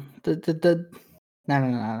 bro.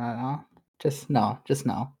 No. Just no. Just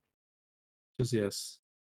no. Just yes.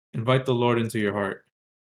 Invite the Lord into your heart.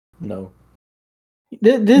 No.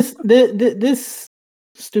 This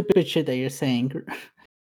stupid shit that you're saying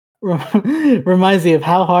reminds me of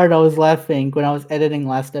how hard I was laughing when I was editing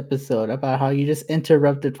last episode about how you just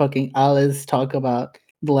interrupted fucking Alice talk about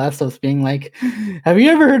The Last of Us being like, have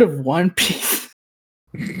you ever heard of One Piece?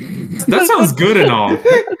 That sounds good and all.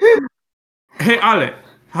 Hey Ale,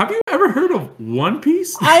 have you ever heard of One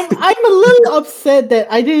Piece? I'm a little upset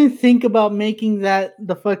that I didn't think about making that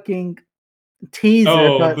the fucking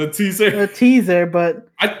teaser, but the teaser. the teaser, but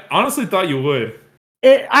I honestly thought you would.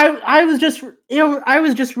 I was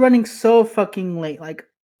just running so fucking late. Like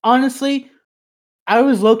honestly, I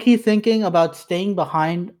was low key thinking about staying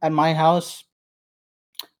behind at my house,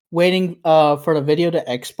 waiting for the video to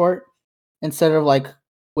export instead of like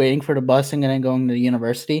waiting for the bus and then going to the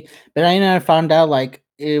university. But I found out like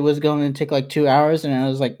it was going to take like 2 hours, and I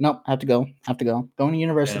was like, nope, I have to go, going to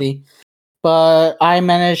university. But I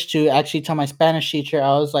managed to actually tell my Spanish teacher,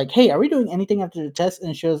 I was like, hey, are we doing anything after the test?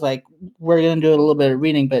 And she was like, we're going to do a little bit of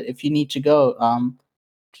reading, but if you need to go,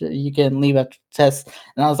 you can leave after the test.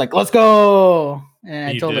 And I was like, let's go. And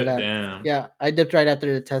I told her that. Damn. Yeah, I dipped right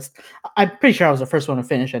after the test. I'm pretty sure I was the first one to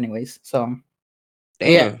finish anyways. So,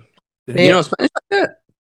 Damn. Yeah. You know Spanish like that?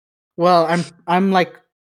 well, I'm like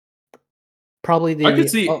probably the I could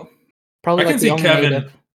see. probably I like can the see only Kevin.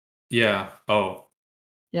 native. Yeah. Oh.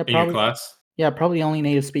 Yeah, In your probably. class. Yeah, probably the only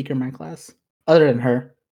native speaker in my class, other than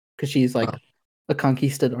her, because she's like a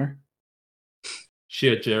conquistador.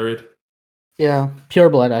 Shit, Jared. Yeah, pure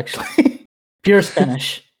blood actually, pure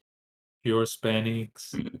Spanish. Pure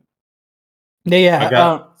Hispanics.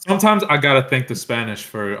 Yeah, Sometimes I gotta thank the Spanish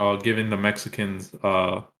for giving the Mexicans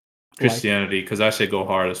Christianity, because that shit go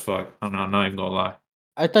hard as fuck. I'm not even gonna lie.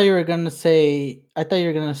 I thought you were gonna say.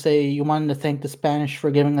 You wanted to thank the Spanish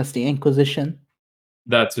for giving us the Inquisition.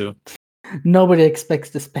 That too. Nobody expects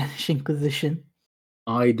the Spanish Inquisition.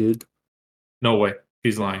 I did. No way.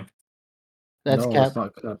 He's lying. That's no, cap. that's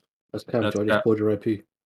not cap. That's cap. That's Joe. I cap. just pulled your IP.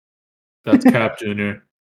 That's Cap Jr.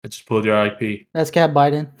 I just pulled your IP. That's cap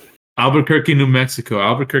Biden. Albuquerque, New Mexico.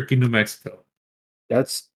 Albuquerque, New Mexico.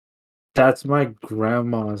 That's my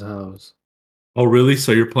grandma's house. Oh, really?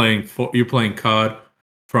 So you're playing COD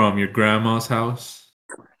from your grandma's house?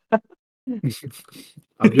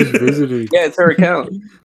 I'm just visiting. Yeah, it's her account.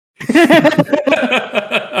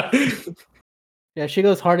 Yeah, she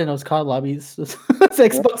goes hard in those COD lobbies, those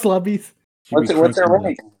Xbox lobbies. What's her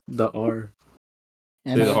rank? The R.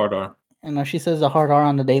 And, Say the hard R. And she says the hard R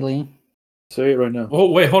on the daily. Say it right now.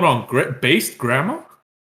 Oh wait, hold on. Based grandma?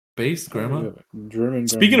 Based grandma? German.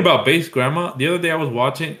 Speaking grandma. about based grandma, the other day I was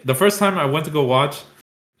watching. The first time I went to go watch,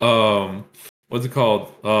 what's it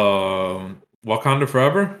called? Wakanda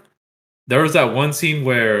Forever. There was that one scene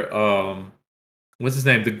where what's his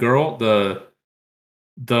name? The girl, the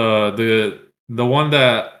one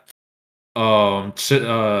that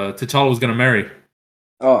T'Challa was gonna marry.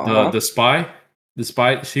 The spy. The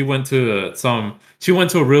spy. She went to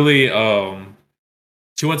a really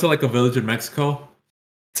she went to like a village in Mexico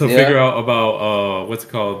to figure out about what's it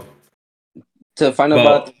called? To find out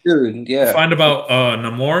about the dude, yeah. Find about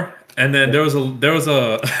Namor. And then there was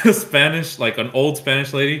a Spanish, like an old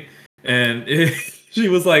Spanish lady, and she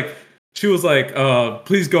was like,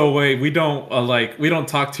 please go away. We don't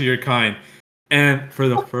talk to your kind. And for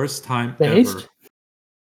the first time ever,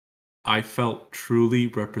 I felt truly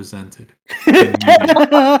represented.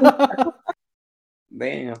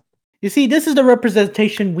 Damn. You see, this is the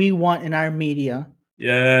representation we want in our media.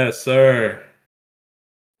 Yes, sir.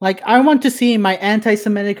 Like, I want to see my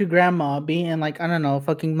anti-Semitic grandma being like, I don't know,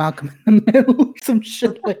 fucking Malcolm in the Middle, some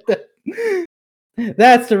shit like that.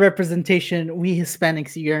 That's the representation we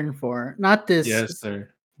Hispanics yearn for, not this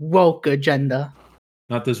woke agenda.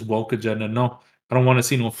 Not this woke agenda. No, I don't want to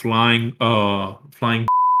see no flying.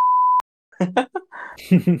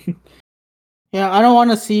 Yeah, I don't want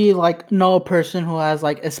to see like no person who has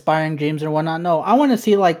like aspiring dreams or whatnot. No, I want to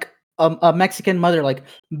see like a Mexican mother like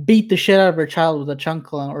beat the shit out of her child with a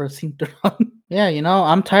chancla or a cinturón. Yeah,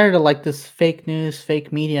 I'm tired of like this fake news,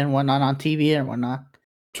 fake media and whatnot on TV and whatnot.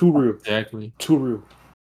 Too real. Exactly. Too real.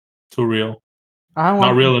 Too real.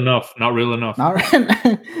 Not real enough. Not real enough.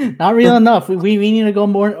 Not real enough. We need to go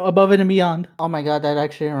more above it and beyond. Oh my god, that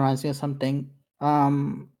actually reminds me of something.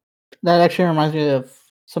 That actually reminds me of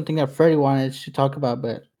something that Freddie wanted to talk about,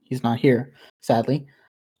 but he's not here, sadly.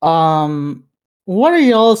 What are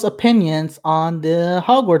y'all's opinions on the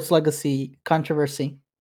Hogwarts Legacy controversy?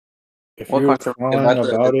 If What you're controversy crying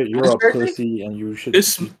about about it, you're a conspiracy? pussy, and you should.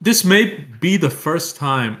 This may be the first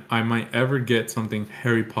time I might ever get something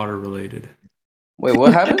Harry Potter related. Wait,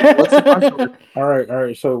 what happened? What's the controversy? All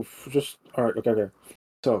right. So just all right. Okay.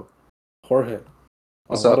 So, Jorge, a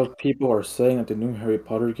What's lot up? of people are saying that the new Harry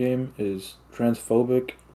Potter game is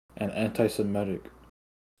transphobic and anti-Semitic.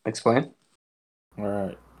 Explain. All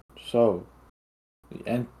right. So,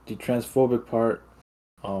 the transphobic part,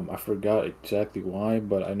 I forgot exactly why,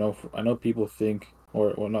 but I know people think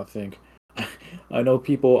or not think. I know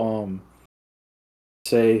people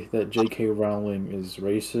say that J.K. Rowling is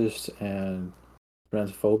racist and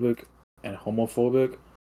transphobic and homophobic.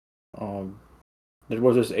 Um, there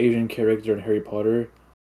was this Asian character in Harry Potter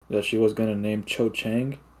that she was gonna name Cho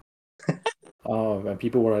Chang. And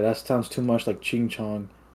people were like, "That sounds too much like Ching Chong.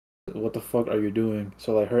 What the fuck are you doing?"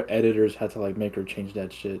 So like her editors had to like make her change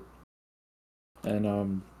that shit.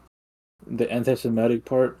 And the anti-Semitic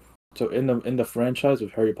part. So in the franchise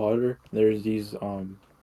of Harry Potter, there's these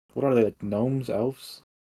what are they, like gnomes, elves,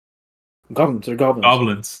 goblins? They're goblins. They're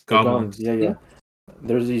goblins. Goblins. Yeah.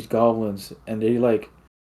 There's these goblins, and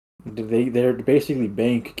they're basically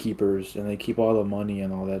bank keepers, and they keep all the money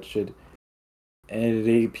and all that shit.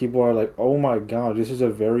 And people are like, "Oh my god, this is a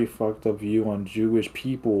very fucked up view on Jewish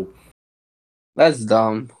people." That's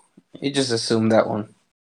dumb. You just assumed that one.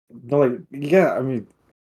 No, like, yeah, I mean,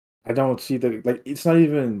 I don't see the like. It's not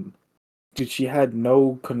even. Dude, she had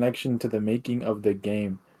no connection to the making of the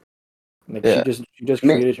game. Like Yeah. she just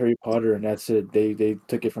May- created Harry Potter, and that's it. They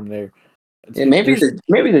took it from there. Yeah, maybe There's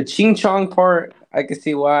the Ching Chong part I can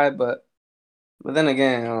see why, but then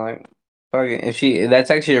again, I'm like, fuck it. If that's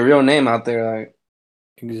actually a real name out there, like,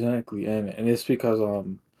 exactly, and it's because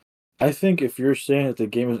I think if you're saying that the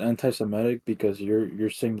game is anti-Semitic because you're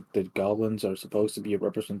saying that the goblins are supposed to be a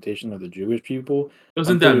representation of the Jewish people, I'm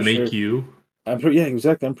Doesn't that pretty make sure. you? Yeah,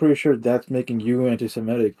 exactly. I'm pretty sure that's making you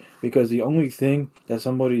anti-Semitic because the only thing that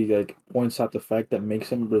somebody like points out the fact that makes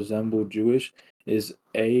them resemble Jewish is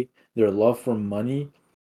A, their love for money,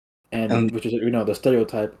 and and which is the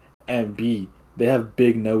stereotype, and B, they have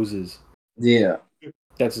big noses. yeah.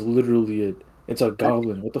 That's literally it. It's a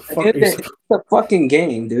goblin. What the At the fuck end are of you the day, supposed? it's a fucking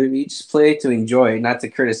game, dude. You just play to enjoy, not to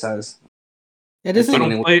criticize. Yeah, this I is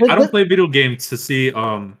Beginning. don't play video games to see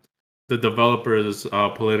the developers'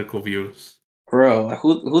 political views. Bro, like,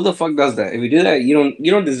 who the fuck does that? If you do that,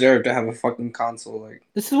 you don't deserve to have a fucking console. Like,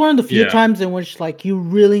 this is one of the few Yeah. times in which like you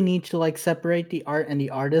really need to like separate the art and the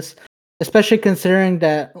artist, especially considering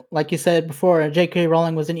that, like you said before, J.K.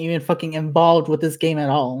 Rowling wasn't even fucking involved with this game at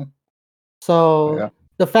all. So yeah.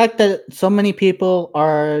 the fact that so many people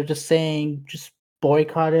are just saying just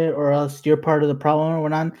boycott it or else you're part of the problem or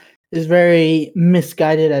whatnot is very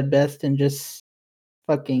misguided at best and just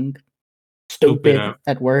fucking Stupid. stupid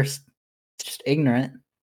at worst. It's just ignorant.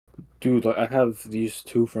 Dude, like I have these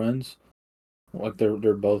two friends. Like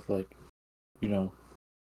they're both like, you know,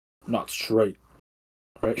 not straight,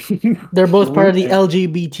 right? They're both part of the And-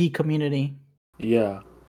 LGBT community. yeah,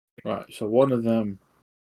 right. So one of them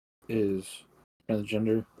is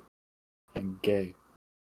transgender and gay,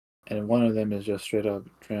 and one of them is just straight up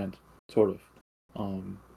trans, sort of.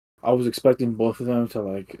 I was expecting both of them to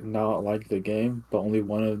like not like the game, but only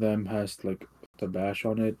one of them has like the bash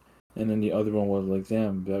on it, and then the other one was like,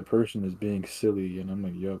 "Damn, that person is being silly," and I'm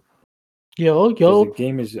like, "Yo." Because the Yo,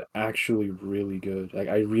 game is actually really good. Like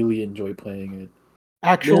I really enjoy playing it.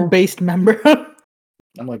 actual Yeah. based member.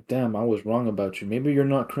 I'm like, damn, I was wrong about you. Maybe you're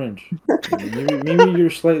not cringe. Maybe you're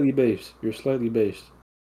slightly based. You're slightly based.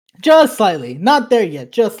 Just slightly. Not there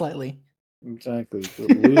yet, just slightly. Exactly. So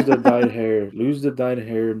lose the dyed hair. Lose the dyed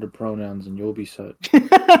hair and the pronouns, and you'll be set.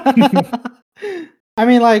 I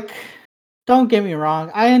mean, like, don't get me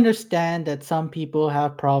wrong. I understand that some people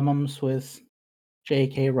have problems with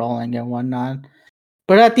J.K. Rowling and whatnot.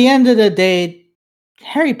 But at the end of the day,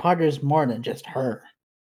 Harry Potter is more than just her.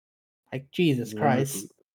 Like, Jesus Exactly.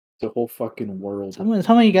 Christ. The whole fucking world. Some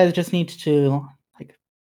of you guys just need to, like,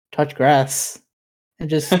 touch grass and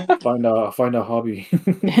just. Find a hobby.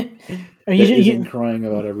 Or That isn't crying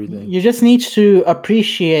about everything. you just need to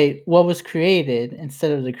appreciate what was created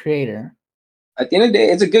instead of the creator. At the end of the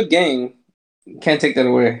day, it's a good game. You can't take that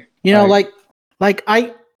away. You know, like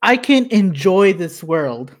I can enjoy this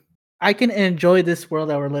world. I can enjoy this world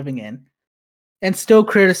that we're living in and still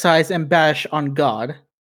criticize and bash on God.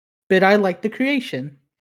 But I like the creation.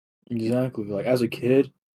 Exactly. Like as a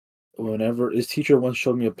kid, whenever this teacher once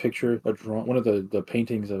showed me a picture, a drawing, one of the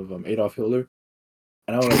paintings of Adolf Hitler,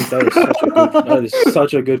 and I was like, that is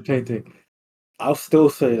such a good painting. I'll still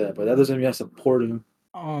say that, but that doesn't mean I support him.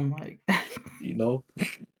 Oh my You know,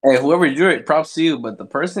 Hey, whoever drew it, props to you. But the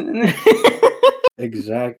person in it,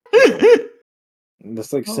 Exactly.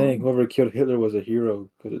 That's like Oh. saying whoever killed Hitler was a hero,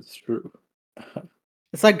 because it's true.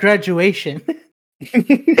 It's like graduation.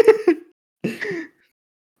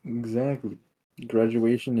 Exactly.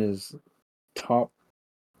 Graduation is top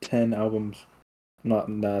 10 albums.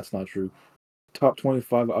 That's not true. Top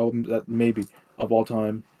 25 albums that maybe of all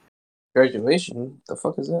time. Graduation? The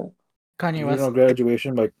fuck is that? Kanye You West. know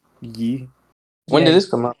Graduation by Yee? When did this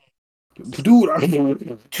come out? Dude,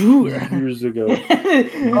 Dude. years ago.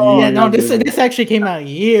 Yeah, no, Years ago. this actually came out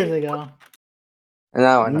years ago. And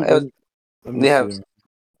now I know. Let me They have. see.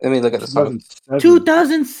 Let me look at the song. 2007.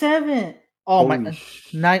 2007. Oh Holy my,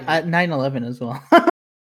 shit. 9/11 as well. Oh,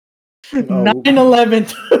 9/11,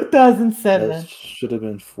 that 2007. should have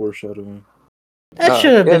been foreshadowing. That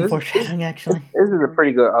should have Yeah, been this foreshadowing, actually. is a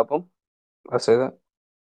pretty good album. I'll say that.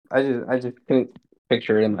 I just couldn't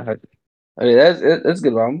picture it in my head. I mean, that's a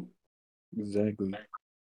good album. Exactly.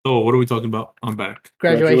 So what are we talking about? I'm back.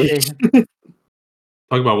 Graduation.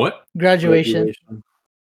 Talk about what? Graduation.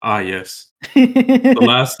 Ah, yes. The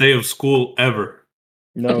last day of school ever.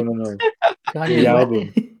 No. Kanye The West.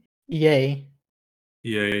 album. Yay.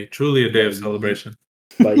 Yay. Truly a day of By celebration.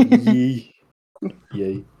 By Yee.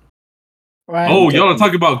 Yay. Right. Oh, y'all are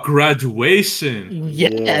talking about graduation.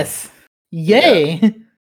 Yes. Yay.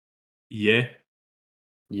 Yeah.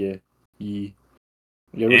 Yeah. Yee.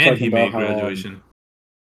 You ever And talking he about made how graduation.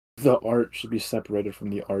 the art should be separated from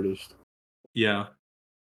the artist? Yeah.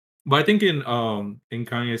 But I think in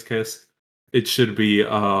Kanye's case, it should be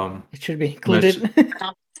It should be included.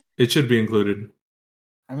 it should be included.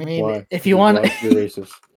 I mean, Why? if you want, Why? You're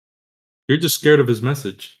racist. You're just scared of his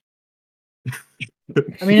message.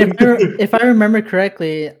 I mean, if I remember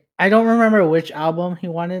correctly, I don't remember which album he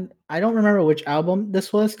wanted. I don't remember which album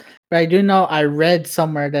this was, but I do know I read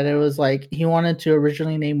somewhere that it was like he wanted to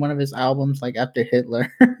originally name one of his albums like after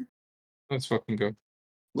Hitler. Let's fucking go.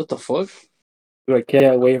 What the fuck? I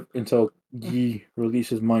can't wait until Yee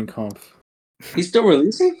releases Mein Kampf. He's still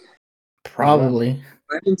releasing? Probably.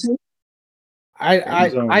 I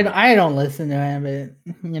He's, I don't listen to him, but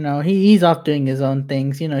you know he's off doing his own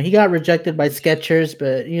things. You know he got rejected by Skechers,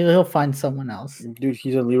 but he'll find someone else. Dude,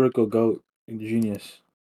 he's a lyrical goat, genius.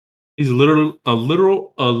 He's a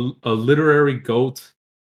literary goat,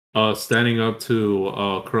 standing up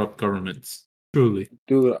to corrupt governments. Truly.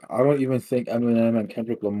 Dude, I don't even think Eminem and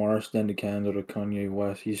Kendrick Lamar stand a candle to Kanye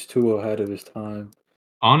West. He's too ahead of his time.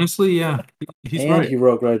 Honestly, yeah, he's and right. He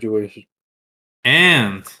wrote Graduation.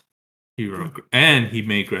 And he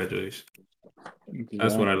made graduation.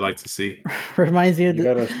 That's what I'd like to see. Reminds you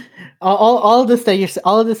of all this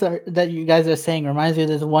that you guys are saying reminds me of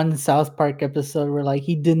this one South Park episode where like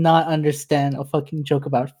he did not understand a fucking joke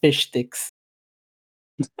about fish sticks.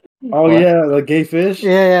 Oh yeah, the gay fish.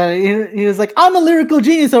 Yeah, he was like, "I'm a lyrical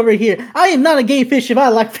genius over here. I am not a gay fish if I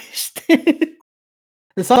like fish sticks."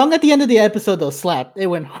 The song at the end of the episode though slapped. It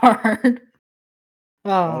went hard.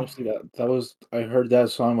 Oh. Honestly, that was I heard that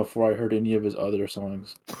song before I heard any of his other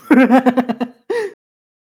songs.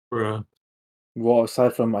 Bruh. Well,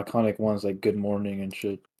 aside from iconic ones like "Good Morning" and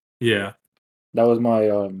shit. Yeah. That was my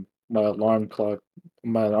alarm clock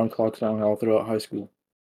song all throughout high school.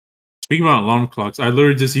 Speaking about alarm clocks, I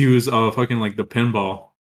literally just use fucking like the pinball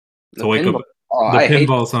to wake up. Oh, the I hate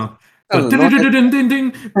pinball song.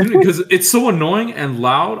 Because it's so annoying and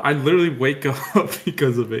loud. I literally wake up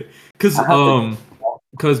because of it.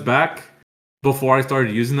 Because back before I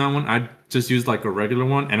started using that one, I just used like a regular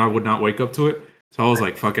one, and I would not wake up to it. So I was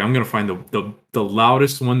like, "Fuck it, I'm gonna find the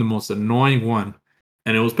loudest one, the most annoying one,"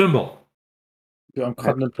 and it was pinball. Dude, I'm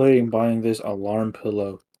contemplating buying this alarm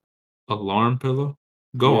pillow. Alarm pillow?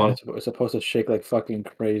 Go on. It's supposed to shake like fucking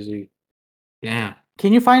crazy. Yeah.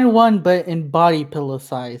 Can you find one but in body pillow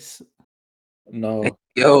size? No.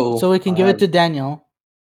 Yo. So we can give it to Daniel.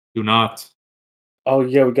 Do not. Oh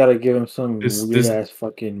yeah, we gotta give him some weird ass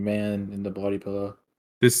fucking man in the body pillow.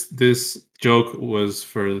 This joke was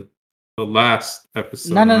for the last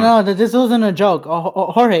episode. No. This wasn't a joke.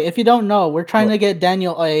 Jorge, if you don't know, we're trying to get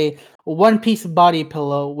Daniel a one-piece body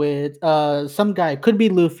pillow with some guy. Could be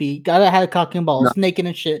Luffy. Gotta have cock and balls, naked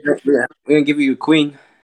and shit. Yeah, we're gonna give you a queen.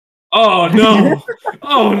 Oh no!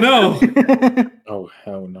 Oh no! Oh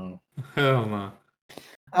hell no! Hell no!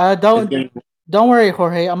 Don't worry,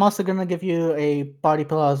 Jorge. I'm also gonna give you a body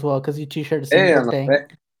pillow as well because you two share the same birthday.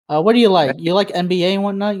 What do you like? You like NBA and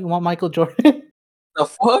whatnot? You want Michael Jordan? The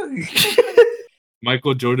fuck?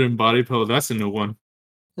 Michael Jordan body pillow. That's a new one.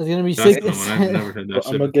 It's gonna be sick. I've never heard that.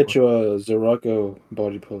 I'm gonna get you a Zeraco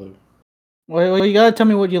body pillow. Well, you gotta tell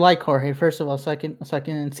me what you like, Jorge. First of all, so I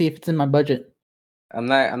can see if it's in my budget. I'm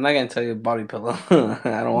not gonna tell you a body pillow.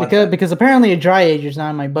 I don't want that. Because apparently a dry age is not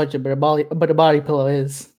in my budget, but a body pillow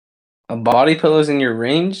is. A body pillow's in your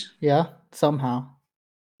range. Yeah, somehow.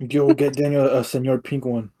 Yo, get Daniel a Senor Pink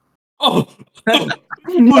one. Oh, that-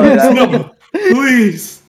 no,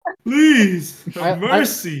 please, please, have I-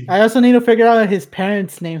 mercy, I also need to figure out his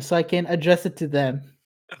parents' name so I can address it to them.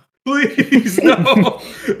 please, no,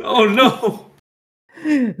 oh no.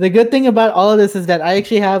 The good thing about all of this is that I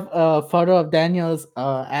actually have a photo of Daniel's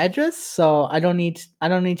address, so I don't need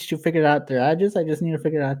to figure out their address. I just need to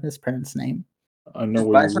figure out his parents' name. I know Just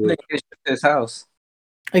where buy you something live. and get shipped to his house.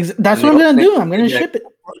 That's And what I'm the gonna opening- do. I'm gonna Yeah. ship it.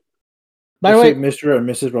 By the Just way, say Mr. and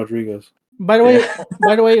Mrs. Rodriguez. by the way, Yeah.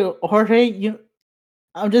 by the way, Jorge,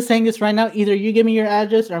 I'm just saying this right now. Either you give me your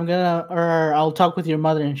address, or I'll talk with your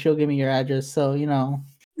mother and she'll give me your address. So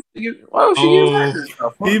Why would she give Oh, that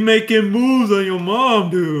stuff? he making moves on your mom,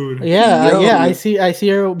 dude. yeah, Yo. I see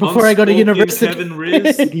her before I go to Unspoken university. Kevin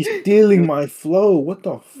Riz. He's stealing my flow. What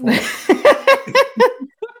the fuck?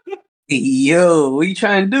 Yo, what you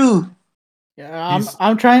trying to do? Yeah, He's-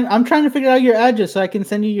 I'm trying to figure out your address so I can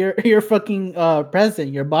send you your fucking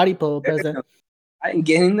present, your body pillow present. I ain't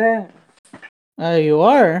getting that. You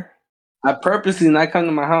are. I purposely not come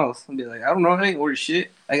to my house and be like, I don't know, I ain't order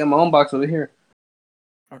shit. I got my own box over here.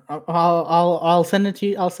 I'll send it to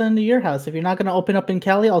you. I'll send it to your house. If you're not gonna open up in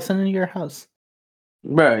Cali, I'll send it to your house.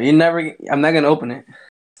 Bro, I'm not gonna open it.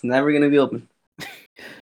 It's never gonna be open.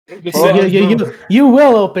 You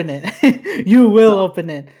will open it. You will open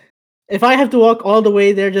it. If I have to walk all the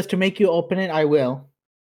way there just to make you open it, I will.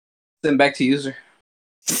 Send back to user.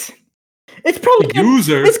 It's probably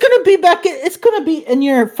User. It's gonna be it's gonna be in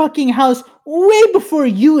your fucking house way before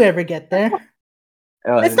you ever get there.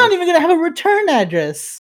 It's not even gonna have a return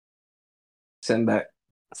address. Send back.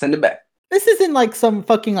 Send it back. This isn't like some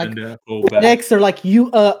fucking like And, go back. FedEx or like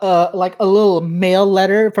like a little mail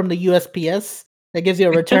letter from the USPS that gives you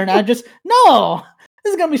a return address. No,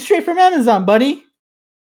 this is gonna be straight from Amazon, buddy.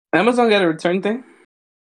 Amazon got a return thing.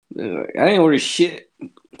 I didn't order shit.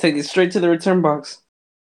 Take it straight to the return box.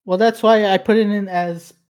 Well, that's why I put it in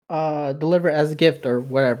as deliver as a gift or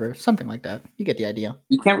whatever, something like that. You get the idea.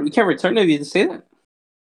 You can't return it if you didn't say that.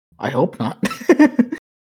 I hope not.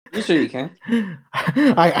 You sure you can?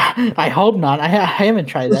 I hope not. I haven't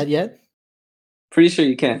tried that yet. Pretty sure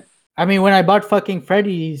you can. I mean, when I bought fucking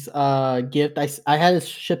Freddy's gift, I had it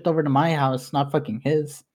shipped over to my house, not fucking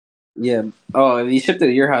his. Yeah. Oh, if you shipped it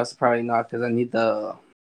to your house, probably not, because you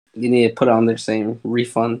need to put it on their same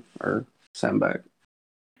refund or send back.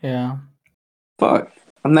 Yeah. Fuck.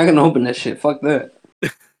 I'm not gonna open that shit. Fuck that.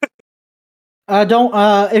 Don't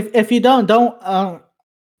if you don't We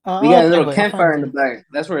got a little campfire in the back.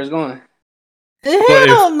 That's where it's going. But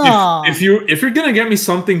Hell no. if you're gonna get me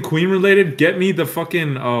something Queen related, get me the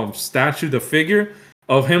fucking statue, the figure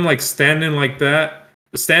of him like standing like that,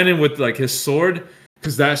 standing with like his sword,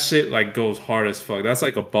 because that shit like goes hard as fuck. That's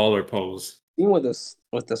like a baller pose. Even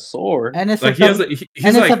with the sword. And it's Like he's like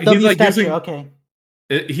using okay.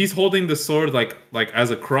 he's holding the sword like as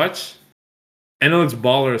a crutch, and it looks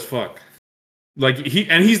baller as fuck. Like he's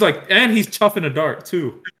chuffing a dart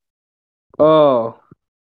too. Oh.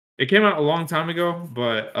 It came out a long time ago,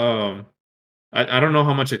 but I don't know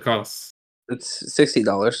how much it costs. It's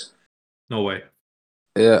 $60. No way.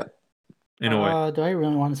 Yeah. In a way. Do I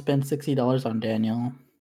really want to spend $60 on Daniel?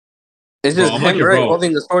 It's Bro, just I'm like him, your right? bro.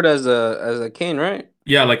 Holding the sword as a cane, right?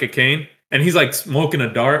 Yeah, like a cane, and he's like smoking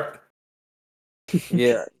a dart.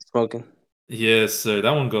 Yeah, smoking. Yes, sir.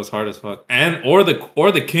 That one goes hard as fuck. And or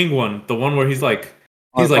the king one, the one where he's like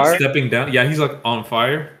On fire? stepping down. Yeah, he's like on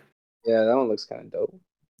fire. Yeah, that one looks kind of dope.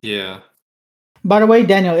 Yeah. By the way,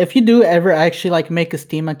 Daniel, if you do ever actually like make a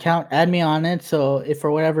Steam account, add me on it. So if for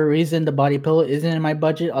whatever reason the body pillow isn't in my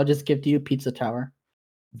budget, I'll just give to you Pizza Tower.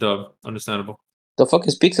 Dub. Understandable. The fuck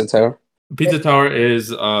is Pizza Tower? Pizza Tower is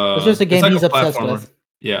It's just a game like he's obsessed platformer. with.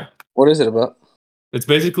 Yeah. What is it about? It's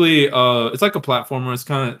basically it's like a platformer. It's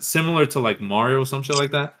kind of similar to like Mario or some shit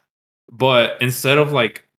like that. But instead of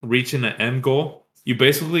like reaching an end goal, you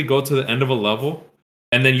basically go to the end of a level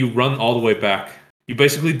and then you run all the way back. You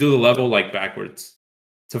basically do the level like backwards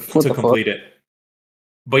to complete it.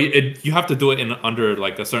 But you have to do it in under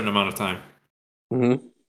like a certain amount of time. Mm-hmm.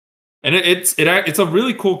 And it's a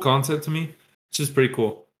really cool concept to me. It's just pretty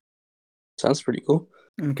cool. Sounds pretty cool.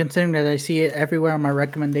 And considering that I see it everywhere on my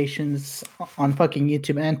recommendations on fucking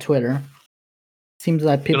YouTube and Twitter, seems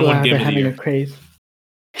like people win have Game been of the having a Year. craze.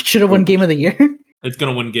 It should have won Game of the Year. It's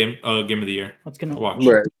gonna win game of the year. What's gonna Watch.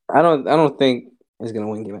 Right. I don't think it's gonna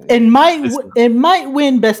win Game of the Year. It might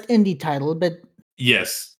win Best Indie Title, but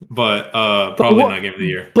Yes, but probably not Game of the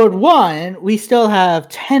Year. But one, we still have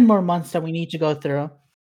 10 more months that we need to go through.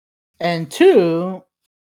 And two,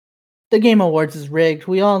 the Game Awards is rigged.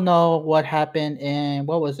 We all know what happened in,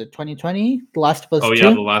 what was it, 2020? The Last of Us 2? Oh,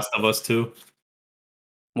 yeah, The Last of Us 2.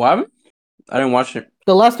 What happened? I didn't watch it.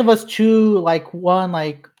 The Last of Us 2 won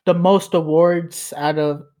the most awards out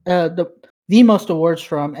of the most awards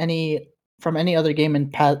from any other game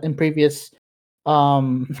in previous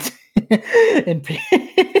in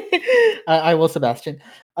I will Sebastian.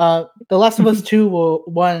 The Last of Us 2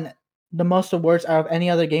 won the most awards out of any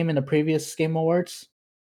other game in the previous Game Awards.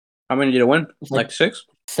 How many did it win? Like 6?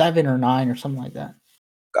 7 or 9 or something like that.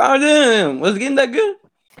 God damn, was the game that good?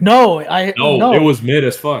 No, it was mid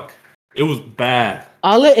as fuck. It was bad.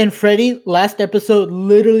 Ale and Freddy last episode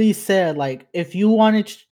literally said if you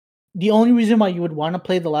wanted the only reason why you would want to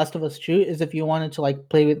play The Last of Us 2 is if you wanted to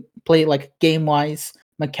play game wise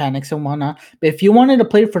mechanics and whatnot. But if you wanted to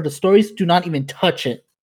play for the stories, do not even touch it.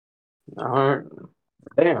 Alright.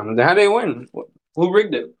 Damn, how did they win? Who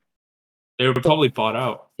rigged it? They were probably bought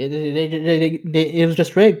out. It was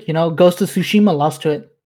just rigged, Ghost of Tsushima lost to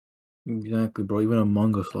it. Exactly, bro. Even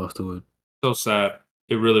Among Us lost to it. So sad.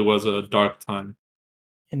 It really was a dark time.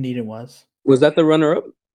 Indeed, it was. Was that the runner-up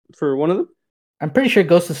for one of them? I'm pretty sure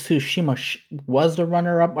Ghost of Tsushima was the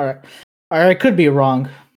runner-up, or I could be wrong.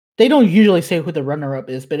 They don't usually say who the runner-up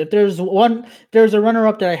is, but if there's a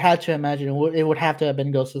runner-up that I had to imagine, it would have to have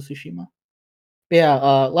been Ghost of Tsushima. But yeah,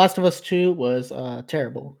 Last of Us 2 was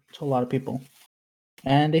terrible to a lot of people,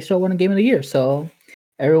 and they still won a Game of the Year. So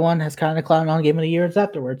everyone has kind of clowned on Game of the Years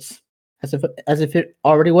afterwards, as if it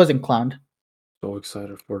already wasn't clowned. So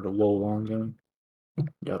excited for the Wo Long game.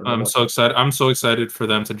 Yeah, I'm so excited. I'm so excited for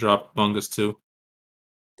them to drop Among Us 2.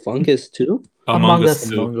 Fungus 2? Among Us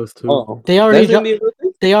 2. Among Us 2. Oh, They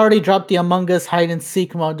already dropped the Among Us hide and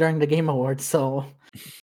seek mode during the Game Awards, so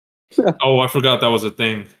Oh, I forgot that was a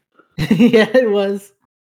thing. yeah, it was.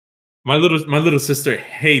 My little sister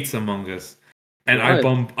hates Among Us, and I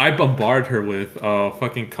bombard her with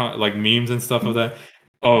fucking memes and stuff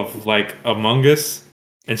of Among Us,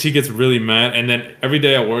 and she gets really mad. And then every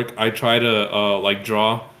day at work, I try to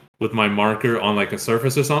draw with my marker on a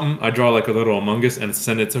surface or something. I draw a little Among Us and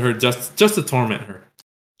send it to her just to torment her.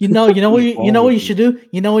 You know what you should do.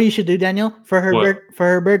 You know what you should do, Daniel, for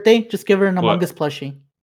her birthday. Just give her an Among Us plushie.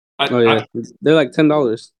 They're like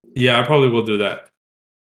 $10. Yeah, I probably will do that.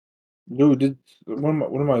 Dude, one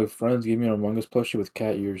of my friends gave me an Among Us plushie with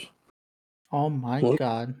cat ears. Oh my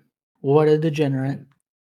god! What a degenerate!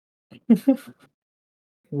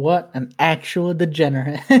 What an actual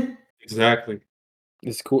degenerate! Exactly.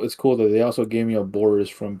 It's cool. It's cool that they also gave me a Boris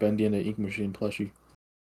from Bendy and the Ink Machine plushie.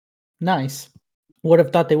 Nice. Would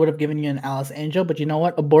have thought they would have given you an Alice Angel, but you know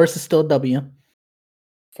what? A Boris is still a W.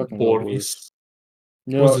 Fucking Boris.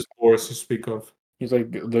 What's this Boris you speak of? He's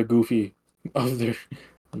like the Goofy of their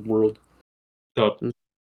world. Dude,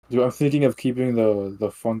 I'm thinking of keeping the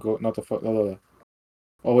Funko, not the Funko.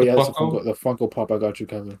 Oh wait, that's the Funko. The Funko Pop. I got you,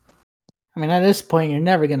 Kevin. I mean, at this point, you're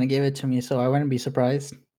never gonna give it to me, so I wouldn't be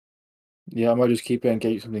surprised. Yeah, I might just keep it and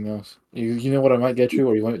get you something else. You know what I might get you,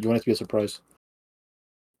 or you want it to be a surprise?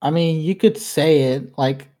 I mean, you could say it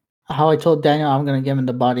like how I told Daniel I'm gonna give him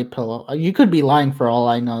the body pillow. You could be lying for all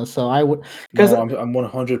I know, so I would. Because I'm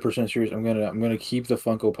 100% serious. I'm gonna keep the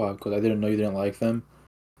Funko Pop because I didn't know you didn't like them,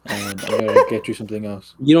 and I'm gonna get you something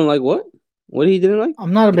else. You don't like what? What he didn't like?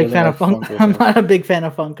 I'm not a big fan of Funko. I'm not a big fan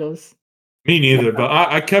of Funkos. Me neither, but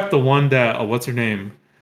I kept the one that what's her name,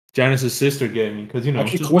 Janice's sister gave me because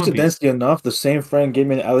Actually, coincidentally enough, the same friend gave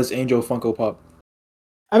me an Alice Angel Funko Pop.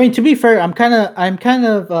 I mean, to be fair, I'm kind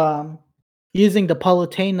of using the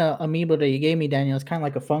Palutena amiibo that you gave me, Daniel. It's kind of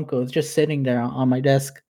like a Funko. It's just sitting there on my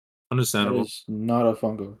desk. Understandable. It's not a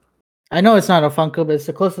Funko. I know it's not a Funko, but it's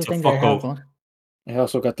the closest thing that I have one. I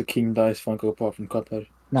also got the King Dice Funko Pop from Cuphead.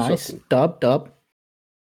 Nice. So cool. Dub.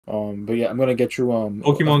 But yeah, I'm gonna get you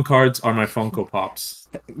Pokemon cards are my Funko Pops.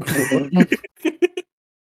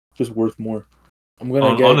 Just worth more. I'm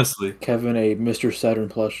gonna get honestly Kevin a Mr. Saturn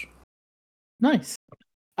plush. Nice.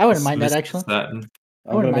 I wouldn't mind that actually. I'm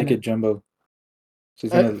gonna make it jumbo. So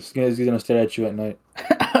he's gonna stare at you at night.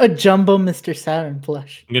 A jumbo Mr. Saturn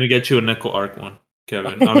plush. I'm gonna get you a Nickel Arc one,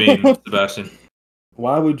 Kevin. I mean Sebastian.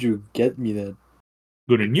 Why would you get me that?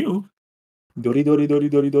 Good on you.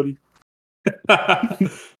 Dory.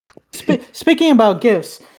 Speaking about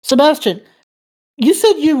gifts, Sebastian, you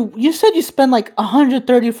said you spent like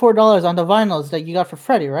 $134 on the vinyls that you got for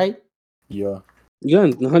Freddy, right? Yeah. You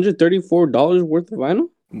got $134 worth of vinyl?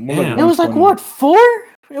 It was like what, 4?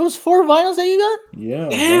 It was 4 vinyls that you got? Yeah.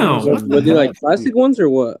 Damn. Were they like plastic ones or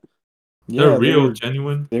what? They're Yeah, real,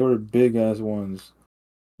 genuine. they were big ass ones.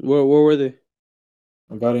 Where were they?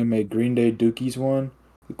 I got him a Green Day Dookies one,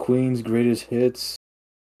 the Queen's Greatest Hits,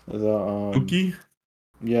 the Dookie.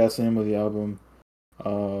 yeah, it's the name of the album.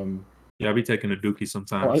 Um, Yeah, I be taking a Dookie I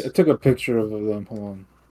sometimes. took a picture of them. Hold on.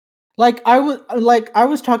 I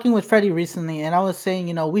was talking with Freddie recently, and I was saying,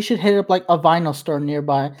 you know, we should hit up like a vinyl store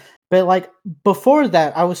nearby. But like before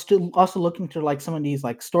that, I was still also looking to like some of these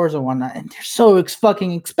like stores and whatnot, and they're so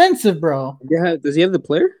fucking expensive, bro. Yeah, does he have the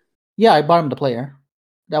player? Yeah, I bought him the player.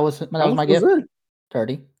 That was How my much was gift. that?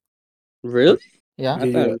 30. Really? Yeah. I thought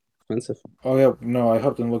Yeah. it was expensive. Oh yeah, no, I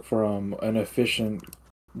helped him look for an efficient,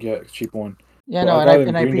 cheap one. Yeah, But no, I and I got him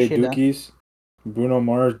and I Green Day appreciate that. Dookies, Bruno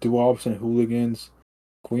Mars, Doo-Wops and Hooligans,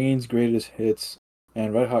 Queen's Greatest Hits,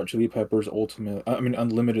 and Red Hot Chili Peppers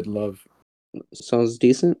Unlimited Love. Sounds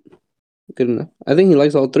decent. Good enough. I think he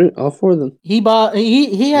likes all four of them. He had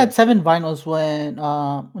Yeah. 7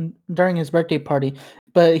 vinyls during his birthday party,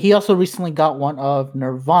 but he also recently got one of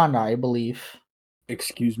Nirvana, I believe.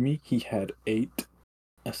 Excuse me, he had 8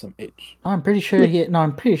 SMH. I'm pretty sure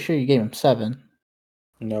you gave him 7.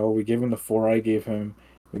 No, we gave him the 4 I gave him.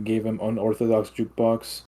 We gave him Unorthodox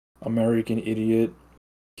Jukebox, American Idiot,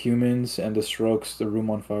 Humans, and The Strokes, The Room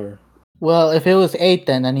on Fire. Well, if it was 8,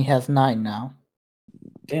 then he has 9 now.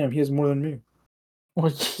 Damn, he has more than me.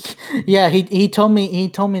 Well, yeah, he told me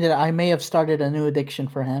that I may have started a new addiction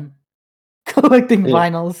for him, collecting Yeah.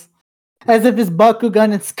 vinyls, as if his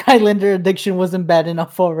Bakugan and Skylander addiction wasn't bad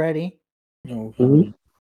enough already. No. Mhm.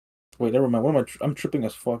 Wait, never mind. What am I'm tripping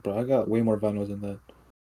as fuck, bro. I got way more vinyls than that.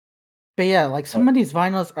 But yeah, like some of these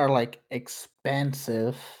vinyls are like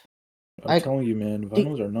expensive. I'm Like telling you, man,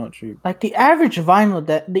 vinyls are not cheap. like the average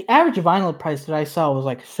vinyl price that I saw was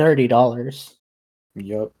like $30.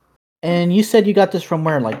 Yup. And you said you got this from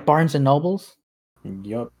where, like Barnes and Nobles?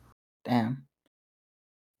 Yup. Damn.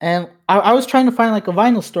 And I was trying to find like a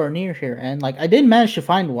vinyl store near here, and like I did manage to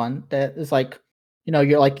find one that is like, you know,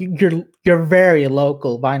 you're very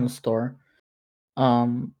local vinyl store.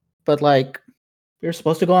 But like we were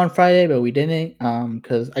supposed to go on Friday, but we didn't,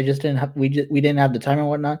 because I just didn't have we didn't have the time and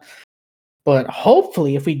whatnot. But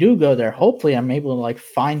hopefully, if we do go there, hopefully I'm able to like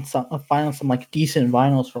find some like decent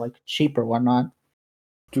vinyls for like cheap or whatnot.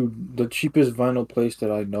 Dude, the cheapest vinyl place that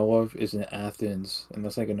I know of is in Athens, and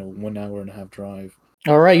that's like in a 1.5 hour drive.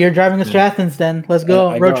 All right, you're driving us to Yeah. Athens then. Let's And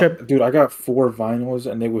go road trip. Dude, I got 4 vinyls,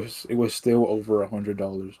 and it was still over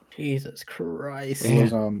 $100. Jesus Christ. It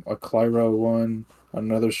was a Clyro one,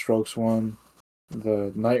 another Strokes one,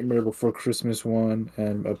 the Nightmare Before Christmas one,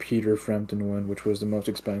 and a Peter Frampton one, which was the most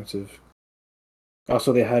expensive.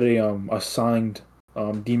 Also, they had a signed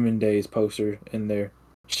Demon Days poster in there.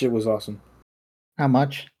 Shit was awesome. How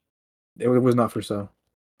much? It was not for sale.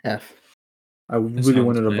 F. I really sounds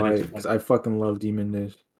wanted to mad buy as it because I fucking love Demon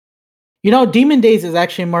Days. You know, Demon Days is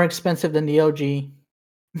actually more expensive than the OG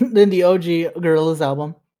Gorillaz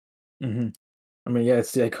album. Mm-hmm. I mean, yeah,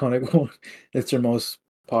 it's the iconic one. It's their most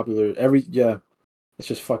popular. It's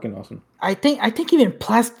just fucking awesome. I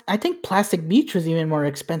think Plastic Beach was even more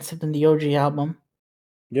expensive than the OG album.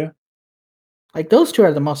 Yeah, Like those two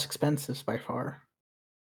are the most expensive by far.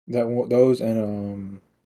 those and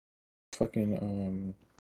fucking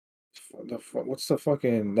what's the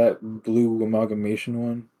fucking that blue amalgamation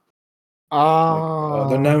one? The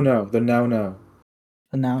Oh, now, now,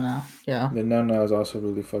 yeah, the now is also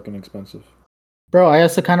really fucking expensive. bro. I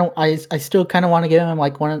also I still kind of want to get him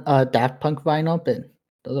like one Daft Punk vinyl, but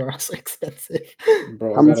those are also expensive.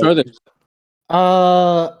 Bro, How much are they?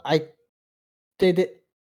 I did it.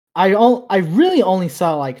 I really only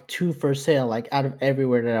saw like 2 for sale, like out of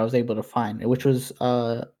everywhere that I was able to find, which was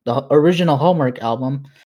the original Homework album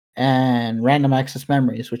and Random Access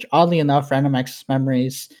Memories, which oddly enough, Random Access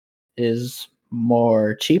Memories is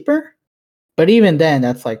more cheaper, but even then,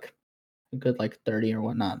 that's like a good like 30 or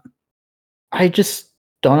whatnot. I just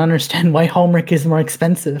don't understand why Homework is more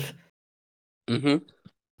expensive. Mm-hmm.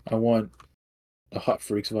 I want a Hot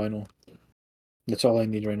Freaks vinyl. That's all I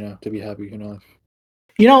need right now to be happy in life.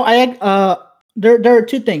 You know, there are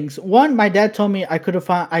 2 things. One, my dad told me I could have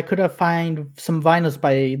find some vinyls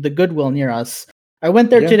by the Goodwill near us. I went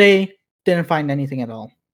there Yeah. today, didn't find anything at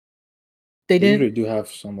all. They They usually didn't. do have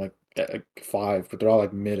some like 5, but they're all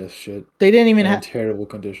like mid as shit. They didn't even And in have. terrible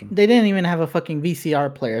condition. They didn't even have a fucking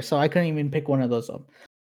VCR player, so I couldn't even pick one of those up.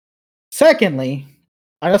 Secondly,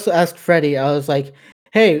 I also asked Freddie. I was like,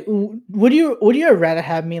 "Hey, would you rather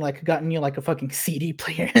have me like gotten you like a fucking CD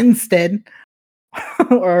player instead,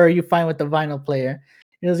 or are you fine with the vinyl player?"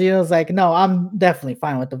 He was like, "No, I'm definitely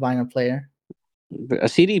fine with the vinyl player." A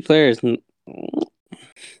CD player is.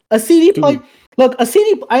 A CD Dude. player. Look, a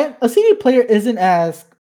CD player isn't as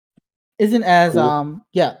isn't as Cool.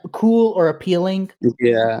 cool or appealing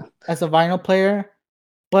Yeah, as a vinyl player,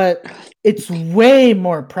 but it's way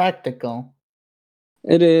more practical.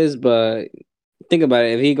 it is. But think about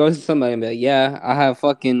it. If he goes to somebody and be like, "Yeah, I have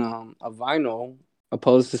fucking a vinyl,"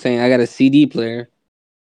 opposed to saying, "I got a CD player."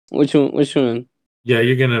 Which one? Which one? Yeah,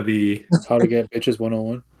 you're gonna be. How to get bitches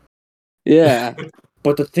 101. Yeah,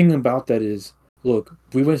 But the thing about that is, look,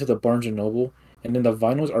 we went to the Barnes and Noble, and then the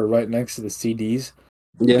vinyls are right next to the CDs.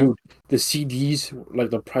 yeah. Dude, the CDs, like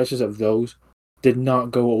the prices of those, did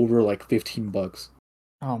not go over like $15.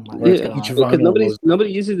 Oh my Whereas Yeah, each god. because vinyl was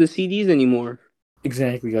nobody uses the CDs anymore.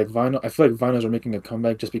 exactly like vinyl. I feel like vinyls are making a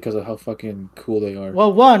comeback just because of how fucking cool they are.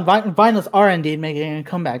 Well, one, vinyls are indeed making a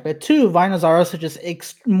comeback, but two, vinyls are also just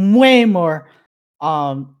way more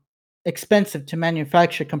expensive to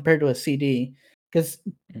manufacture compared to a CD because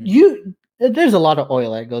there's a lot of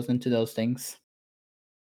oil that goes into those things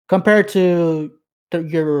compared to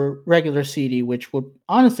your regular CD, which would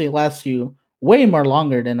honestly last you way more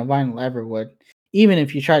longer than a vinyl ever would, even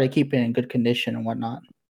if you try to keep it in good condition and whatnot.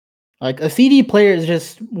 Like a CD player is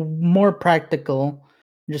just more practical,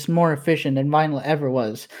 just more efficient than vinyl ever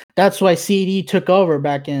was. That's why CD took over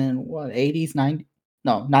back in what 80s, 90s?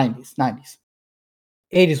 No, 90s, 90s.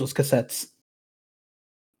 80s was cassettes.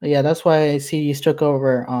 But yeah, that's why CDs took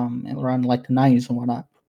over around like the 90s and whatnot.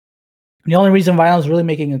 The only reason vinyl is really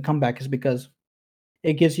making a comeback is because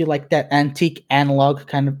it gives you like that antique analog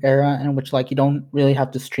kind of era in which like you don't really have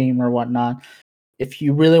to stream or whatnot. If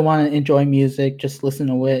you really want to enjoy music, just listen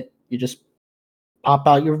to it. You just pop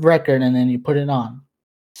out your record and then you put it on.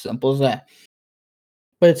 Simple as that.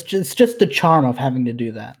 But it's just the charm of having to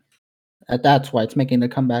do that. That's why it's making the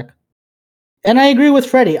comeback. And I agree with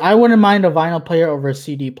Freddie. I wouldn't mind a vinyl player over a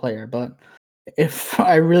CD player, but if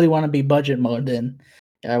I really want to be budget mode, then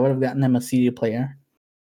I would have gotten him a CD player.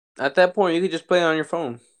 At that point, you could just play it on your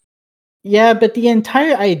phone. Yeah, but the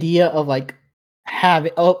entire idea of like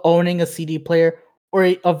owning a CD player or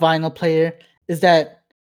a vinyl player is that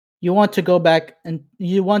you want to go back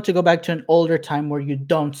to an older time where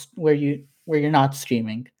you're not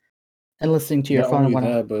streaming and listening to your Not phone and only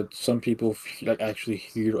whatnot. that, but some people like actually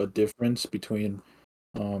hear a difference between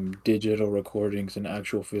digital recordings and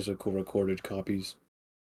actual physical recorded copies.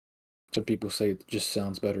 Some people say it just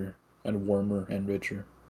sounds better and warmer and richer.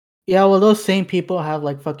 Yeah, well, those same people have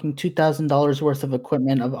like fucking $2,000 worth of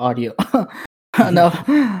equipment of audio. No,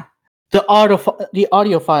 the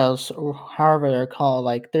audio files, or however they're called,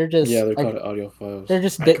 like they're just Yeah, they're like called audiophiles. they're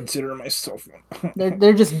just I consider myself one.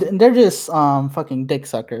 they're just fucking dick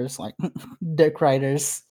suckers, like dick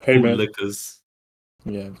riders. Hey man. Lickers.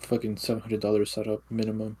 Yeah, fucking $700 setup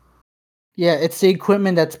minimum. Yeah, it's the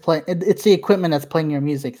equipment that's playing. It's the equipment that's playing your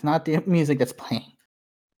music. It's not the music that's playing.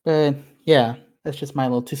 But yeah, that's just my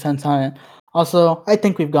little 2 cents on it. Also, I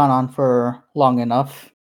think we've gone on for long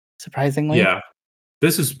enough. Surprisingly, Yeah,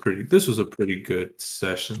 this was a pretty good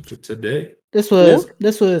session for today. this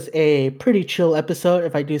was a pretty chill episode,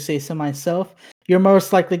 if I do say so myself. You're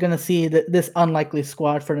most likely gonna see this unlikely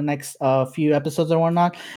squad for the next few episodes or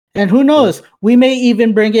whatnot. And who knows, we may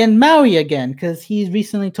even bring in Maui again because he's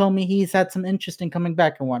recently told me he's had some interest in coming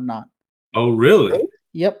back and whatnot. Oh, really?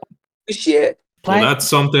 Yep. Shit. Well, that's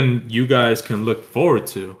something you guys can look forward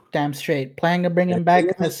to. Damn straight. Planning to bring him back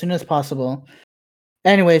as soon as possible.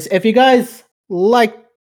 Anyways, if you guys like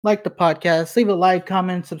the podcast, leave a like,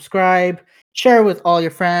 comment, subscribe, share with all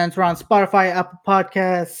your friends. We're on Spotify, Apple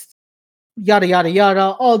Podcasts, yada yada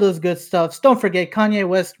yada, all those good stuffs. Don't forget Kanye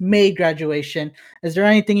West May graduation. Is there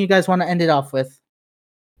anything you guys want to end it off with?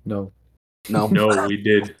 No. No. No, we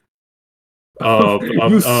did.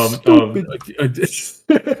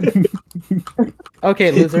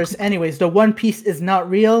 Okay, losers. Anyways, the One Piece is not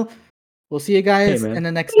real. We'll see you guys man. in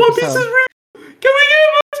the next One Piece episode. is real. Can we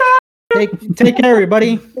get more time? Take care,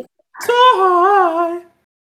 everybody. So high.